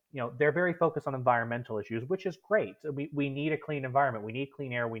 And they're very focused on environmental issues, which is great. We need a clean environment. We need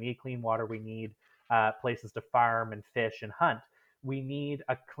clean air. We need clean water. We need places to farm and fish and hunt. We need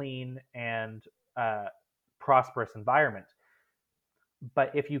a clean and uh, prosperous environment.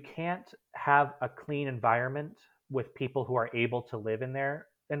 But if you can't have a clean environment with people who are able to live in their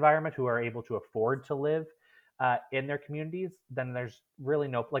environment, who are able to afford to live in their communities, then there's really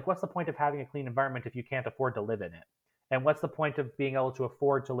no, like, what's the point of having a clean environment if you can't afford to live in it? And what's the point of being able to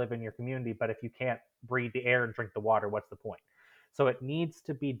afford to live in your community, but if you can't breathe the air and drink the water, what's the point? So it needs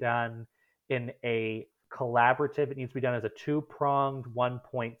to be done in a collaborative, it needs to be done as a two-pronged,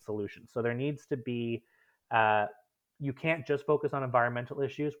 one-point solution. So there needs to be uh, you can't just focus on environmental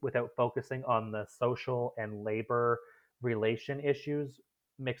issues without focusing on the social and labor relation issues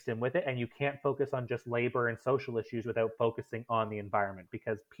mixed in with it. And you can't focus on just labor and social issues without focusing on the environment,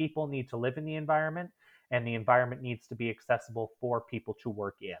 because people need to live in the environment and the environment needs to be accessible for people to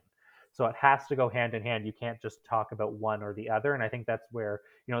work in. So it has to go hand in hand. You can't just talk about one or the other. And I think that's where,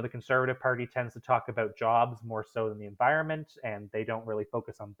 the Conservative Party tends to talk about jobs more so than the environment, and they don't really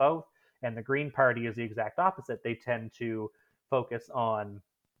focus on both. And the Green Party is the exact opposite. They tend to focus on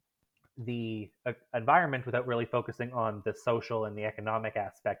the environment without really focusing on the social and the economic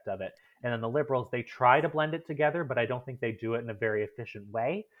aspect of it. And then the Liberals, they try to blend it together, but I don't think they do it in a very efficient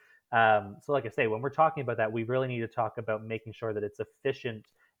way. So, like I say, when we're talking about that, we really need to talk about making sure that it's efficient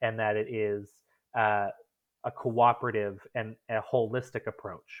and that it is uh, a cooperative and a holistic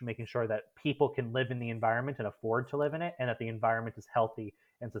approach, making sure that people can live in the environment and afford to live in it, and that the environment is healthy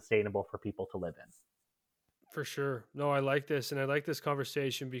and sustainable for people to live in. For sure. No, I like this. And I like this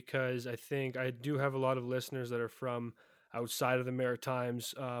conversation because I think I do have a lot of listeners that are from outside of the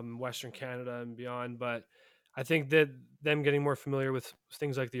Maritimes, Western Canada and beyond. But I think that them getting more familiar with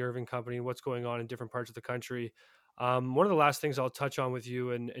things like the Irving Company and what's going on in different parts of the country. One of the last things I'll touch on with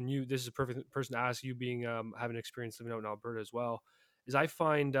you, and you, this is a perfect person to ask, you being having experience living out in Alberta as well, is I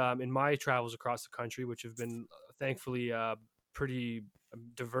find in my travels across the country, which have been thankfully pretty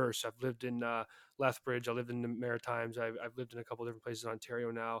diverse. I've lived in Lethbridge. I lived in the Maritimes. I've lived in a couple different places in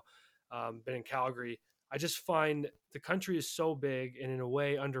Ontario now. Been in Calgary. I just find the country is so big and in a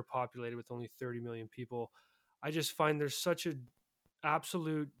way underpopulated with only 30 million people. I just find there's such a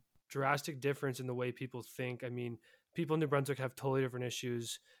absolute drastic difference in the way people think. I mean, people in New Brunswick have totally different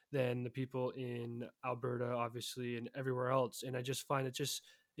issues than the people in Alberta, obviously, and everywhere else. And I just find it's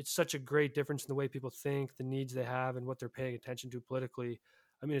such a great difference in the way people think, the needs they have, and what they're paying attention to politically.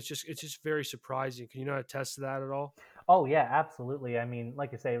 I mean, it's just very surprising. Can you not attest to that at all? Oh yeah, absolutely. I mean,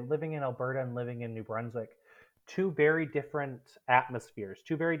 like I say, living in Alberta and living in New Brunswick, two very different atmospheres,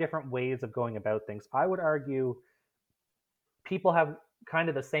 two very different ways of going about things. I would argue people have kind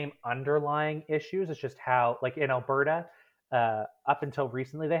of the same underlying issues. It's just how, like in Alberta, up until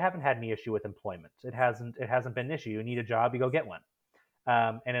recently, they haven't had any issue with employment. It hasn't been an issue. You need a job, you go get one.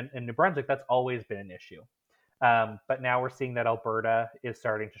 And in New Brunswick, that's always been an issue. But now we're seeing that Alberta is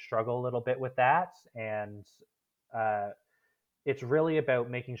starting to struggle a little bit with that, and uh, it's really about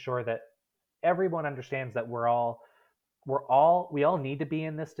making sure that everyone understands that we all need to be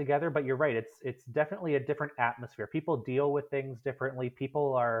in this together. But you're right, it's definitely a different atmosphere. People deal with things differently.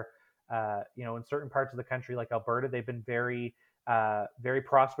 People are in certain parts of the country like Alberta, they've been very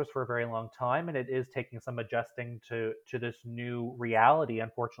prosperous for a very long time, and it is taking some adjusting to this new reality,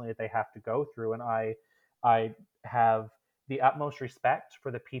 unfortunately, that they have to go through. And I have the utmost respect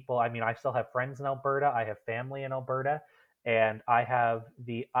for the people. I mean, I still have friends in Alberta, I have family in Alberta, And I have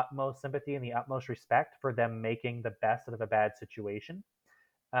the utmost sympathy and the utmost respect for them making the best out of a bad situation.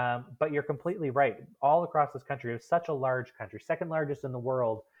 But you're completely right. All across this country, it's such a large country, second largest in the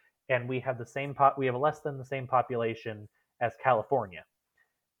world, and we have we have less than the same population as California.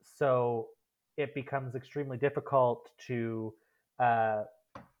 So it becomes extremely difficult to uh,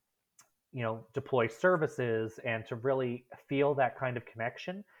 deploy services and to really feel that kind of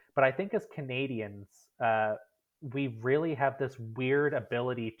connection. But I think as Canadians, we really have this weird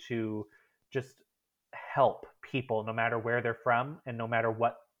ability to just help people no matter where they're from and no matter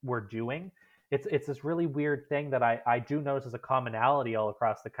what we're doing. It's this really weird thing that I do notice as a commonality all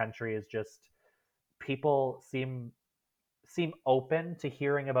across the country is just people seem open to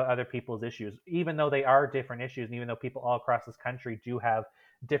hearing about other people's issues, even though they are different issues, and even though people all across this country do have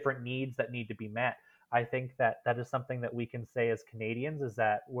different needs that need to be met. I think that that is something that we can say as Canadians is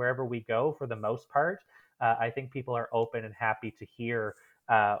that wherever we go, for the most part, I think people are open and happy to hear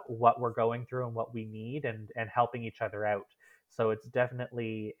what we're going through and what we need, and helping each other out. So it's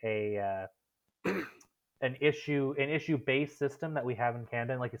definitely a an issue based system that we have in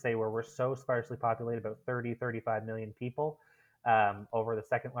Canada, and like you say, where we're so sparsely populated, about 35 million people, over the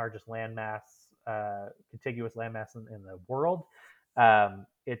second largest landmass, contiguous landmass in the world.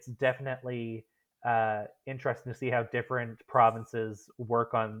 It's definitely interesting to see how different provinces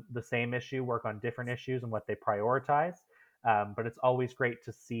work on the same issue, work on different issues, and what they prioritize. But it's always great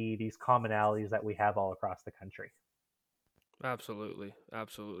to see these commonalities that we have all across the country. Absolutely,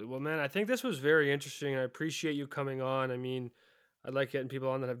 absolutely. Well, man, I think this was very interesting. I appreciate you coming on. I mean, I like getting people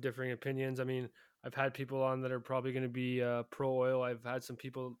on that have differing opinions. I mean, I've had people on that are probably going to be pro oil. I've had some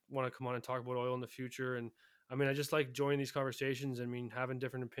people want to come on and talk about oil in the future, and I mean, I just like joining these conversations. I mean, having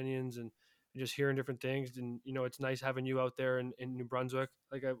different opinions and just hearing different things. And it's nice having you out there in New Brunswick,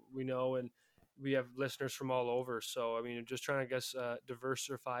 like we know, and we have listeners from all over. So I mean, just trying to, I guess,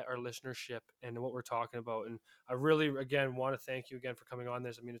 diversify our listenership and what we're talking about. And I really, again, want to thank you again for coming on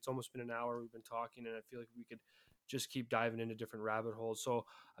this. I mean, it's almost been an hour we've been talking, and I feel like we could just keep diving into different rabbit holes. So,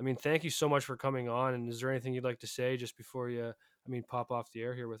 I mean, thank you so much for coming on. And is there anything you'd like to say just before you, pop off the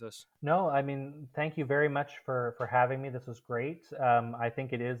air here with us? No, I mean, thank you very much for having me. This was great. I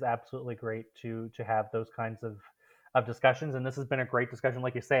think it is absolutely great to have those kinds of discussions, and this has been a great discussion.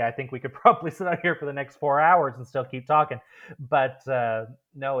 Like you say, I think we could probably sit out here for the next 4 hours and still keep talking. But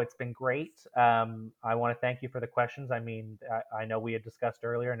no, it's been great. I want to thank you for the questions. I mean, I know we had discussed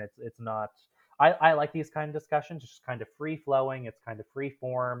earlier, and it's not. I like these kind of discussions. It's just kind of free flowing. It's kind of free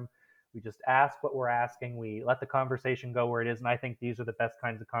form. We just ask what we're asking. We let the conversation go where it is, and I think these are the best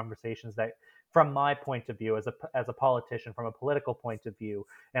kinds of conversations that, from my point of view, as a politician, from a political point of view,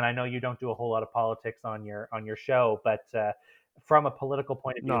 and I know you don't do a whole lot of politics on your show, but from a political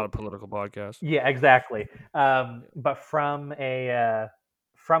point of Not view, a political podcast. yeah, exactly. But from a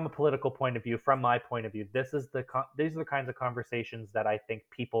political point of view, from my point of view, these are the kinds of conversations that I think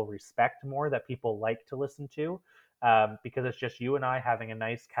people respect more, that people like to listen to, because it's just you and I having a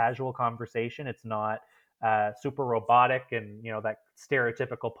nice casual conversation. It's not super robotic and that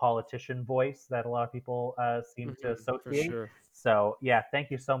stereotypical politician voice that a lot of people seem to For associate. sure. So yeah,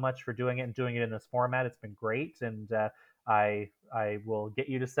 thank you so much for doing it and doing it in this format. It's been great, and I will get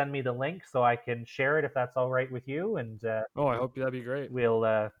you to send me the link so I can share it if that's all right with you. And Oh, I hope that'd be great. we'll,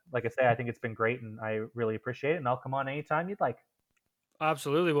 like I say, I think it's been great, and I really appreciate it. And I'll come on anytime you'd like.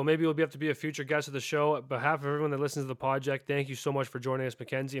 Absolutely. Well, maybe you'll have to be a future guest of the show. On behalf of everyone that listens to the project, thank you so much for joining us,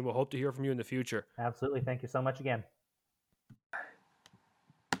 Mackenzie, and we'll hope to hear from you in the future. Absolutely. Thank you so much again.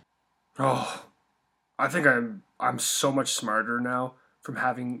 Oh, I think I'm so much smarter now from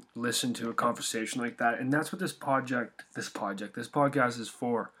having listened to a conversation like that, and that's what this podcast is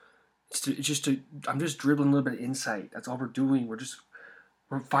for. I'm just dribbling a little bit of insight. That's all we're doing.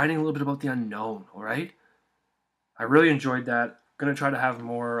 We're finding a little bit about the unknown. All right. I really enjoyed that. Gonna try to have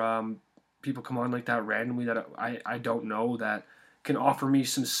more people come on like that randomly that I don't know, that can offer me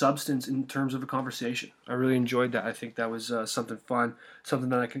some substance in terms of a conversation. I really enjoyed that. I think that was something fun, something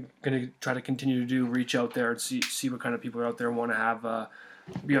that gonna try to continue to do. Reach out there and see what kind of people are out there and want to have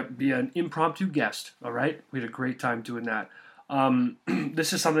be an impromptu guest. All right, we had a great time doing that.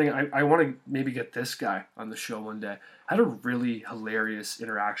 This is something I want to maybe get this guy on the show one day. I had a really hilarious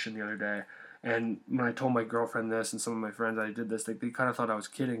interaction the other day. And when I told my girlfriend this and some of my friends that I did this, they kind of thought I was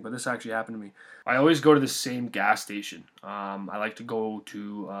kidding, but this actually happened to me. I always go to the same gas station. I like to go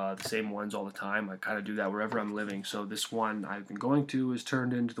to the same ones all the time. I kind of do that wherever I'm living. So this one I've been going to is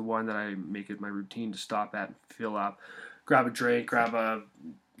turned into the one that I make it my routine to stop at and fill up, grab a drink, grab a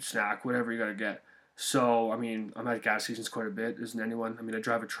snack, whatever you got to get. So, I mean, I'm at gas stations quite a bit. Isn't anyone? I mean, I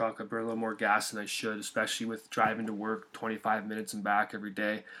drive a truck. I burn a little more gas than I should, especially with driving to work 25 minutes and back every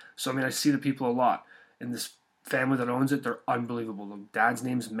day. So, I mean, I see the people a lot. And this family that owns it, they're unbelievable. The dad's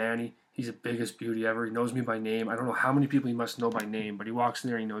name's Manny. He's the biggest beauty ever. He knows me by name. I don't know how many people he must know by name, but he walks in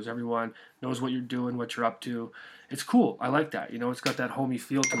there, he knows everyone, knows what you're doing, what you're up to. It's cool. I like that. You know, it's got that homey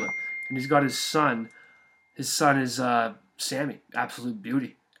feel to it. And he's got his son. His son is Sammy, absolute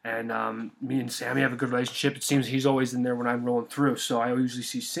beauty. And me and Sammy have a good relationship. It seems he's always in there when I'm rolling through, so I usually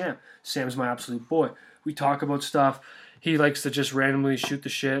see Sam. Sam's my absolute boy. We talk about stuff. He likes to just randomly shoot the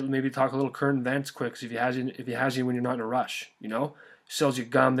shit, maybe talk a little current events quick. 'Cause if he has you when you're not in a rush, you know. Sells you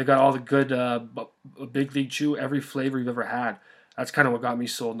gum. They got all the good big league chew, every flavor you've ever had. That's kind of what got me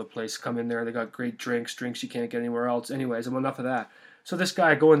sold in the place. Come in there, they got great drinks you can't get anywhere else. Anyways, I'm enough of that. So this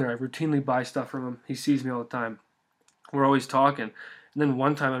guy, I go in there, I routinely buy stuff from him. He sees me all the time. We're always talking. And then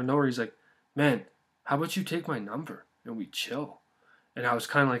one time out of nowhere, he's like, man, how about you take my number and we chill? And I was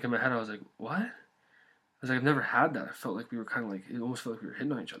kind of like in my head, I was like, what? I was like, I've never had that. I felt like we were kind of like, it almost felt like we were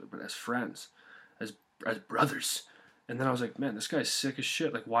hitting on each other, but as friends, as brothers. And then I was like, man, this guy's sick as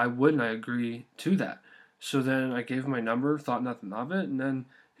shit. Like, why wouldn't I agree to that? So then I gave him my number, thought nothing of it, and then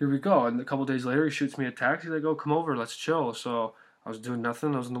here we go. And a couple days later, he shoots me a text. He's like, oh, come over, let's chill. So I was doing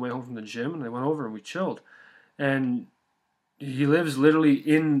nothing. I was on the way home from the gym, and I went over and we chilled. And he lives literally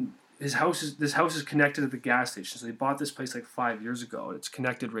in his house. This house is connected to the gas station. So they bought this place like 5 years ago. It's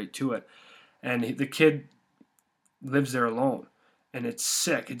connected right to it. And the kid lives there alone. And it's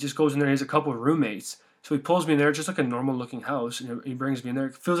sick. It just goes in there. He has a couple of roommates. So he pulls me in there, just like a normal looking house, and he brings me in there.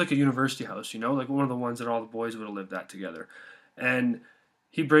 It feels like a university house, you know, like one of the ones that all the boys would have lived at together. And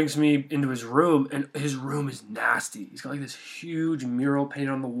he brings me into his room, and his room is nasty. He's got like this huge mural painted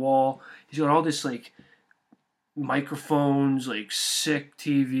on the wall. He's got all this like microphones, like sick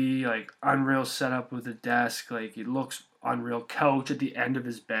TV, like unreal setup with a desk. Like it looks unreal. Couch at the end of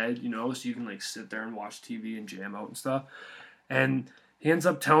his bed, you know, so you can like sit there and watch TV and jam out and stuff. And he ends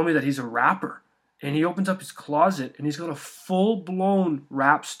up telling me that he's a rapper. And he opens up his closet, and he's got a full-blown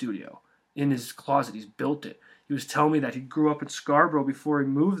rap studio in his closet. He's built it. He was telling me that he grew up in Scarborough before he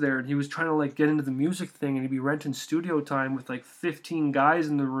moved there, and he was trying to like get into the music thing, and he'd be renting studio time with like 15 guys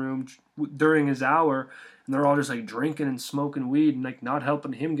in the room during his hour, and they're all just like drinking and smoking weed and like not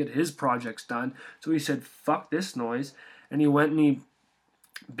helping him get his projects done. So he said, "Fuck this noise," and he went and he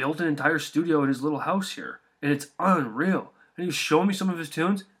built an entire studio in his little house here, and it's unreal. And he was showing me some of his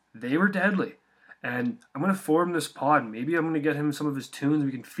tunes. They were deadly. And I'm going to forward him this pod. Maybe I'm going to get him some of his tunes. We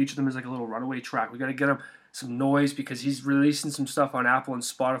can feature them as like a little runaway track. We got to get him some noise because he's releasing some stuff on Apple and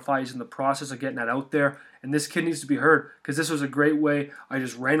Spotify. He's in the process of getting that out there. And this kid needs to be heard because this was a great way. I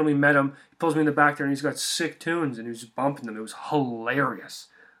just randomly met him. He pulls me in the back there and he's got sick tunes and he was bumping them. It was hilarious.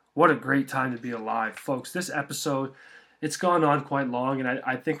 What a great time to be alive. Folks, this episode, it's gone on quite long and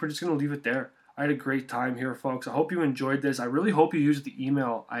I think we're just going to leave it there. I had a great time here, folks. I hope you enjoyed this. I really hope you used the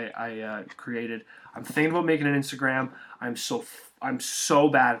email I created. I'm thinking about making an Instagram. I'm so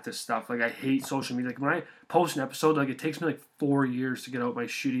bad at this stuff. Like I hate social media. Like when I post an episode, like it takes me like 4 years to get out my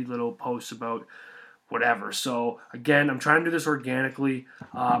shitty little posts about whatever. So again, I'm trying to do this organically.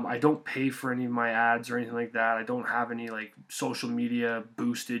 I don't pay for any of my ads or anything like that. I don't have any like social media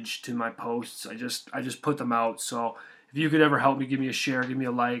boostage to my posts. I just put them out. So if you could ever help me, give me a share, give me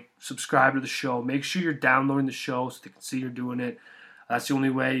a like, subscribe to the show. Make sure you're downloading the show so they can see you're doing it. That's the only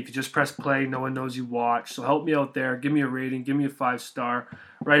way. If you just press play, no one knows you watch. So help me out there. Give me a rating. Give me a 5-star.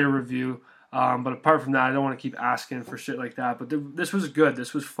 Write a review. But apart from that, I don't want to keep asking for shit like that. But this was good.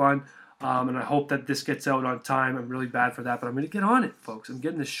 This was fun. And I hope that this gets out on time. I'm really bad for that. But I'm going to get on it, folks.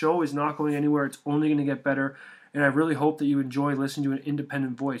 The show is not going anywhere. It's only going to get better. And I really hope that you enjoy listening to an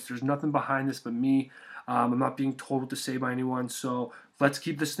independent voice. There's nothing behind this but me. I'm not being told what to say by anyone, so let's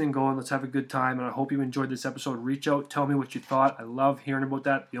keep this thing going. Let's have a good time, and I hope you enjoyed this episode. Reach out, tell me what you thought. I love hearing about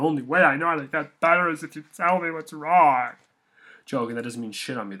that. The only way I know how to get better is if you tell me what's wrong. Joking, that doesn't mean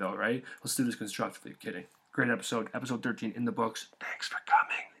shit on me, though, right? Let's do this constructively. Kidding. Great episode. Episode 13 in the books. Thanks for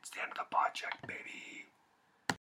coming. It's the end of the project, baby.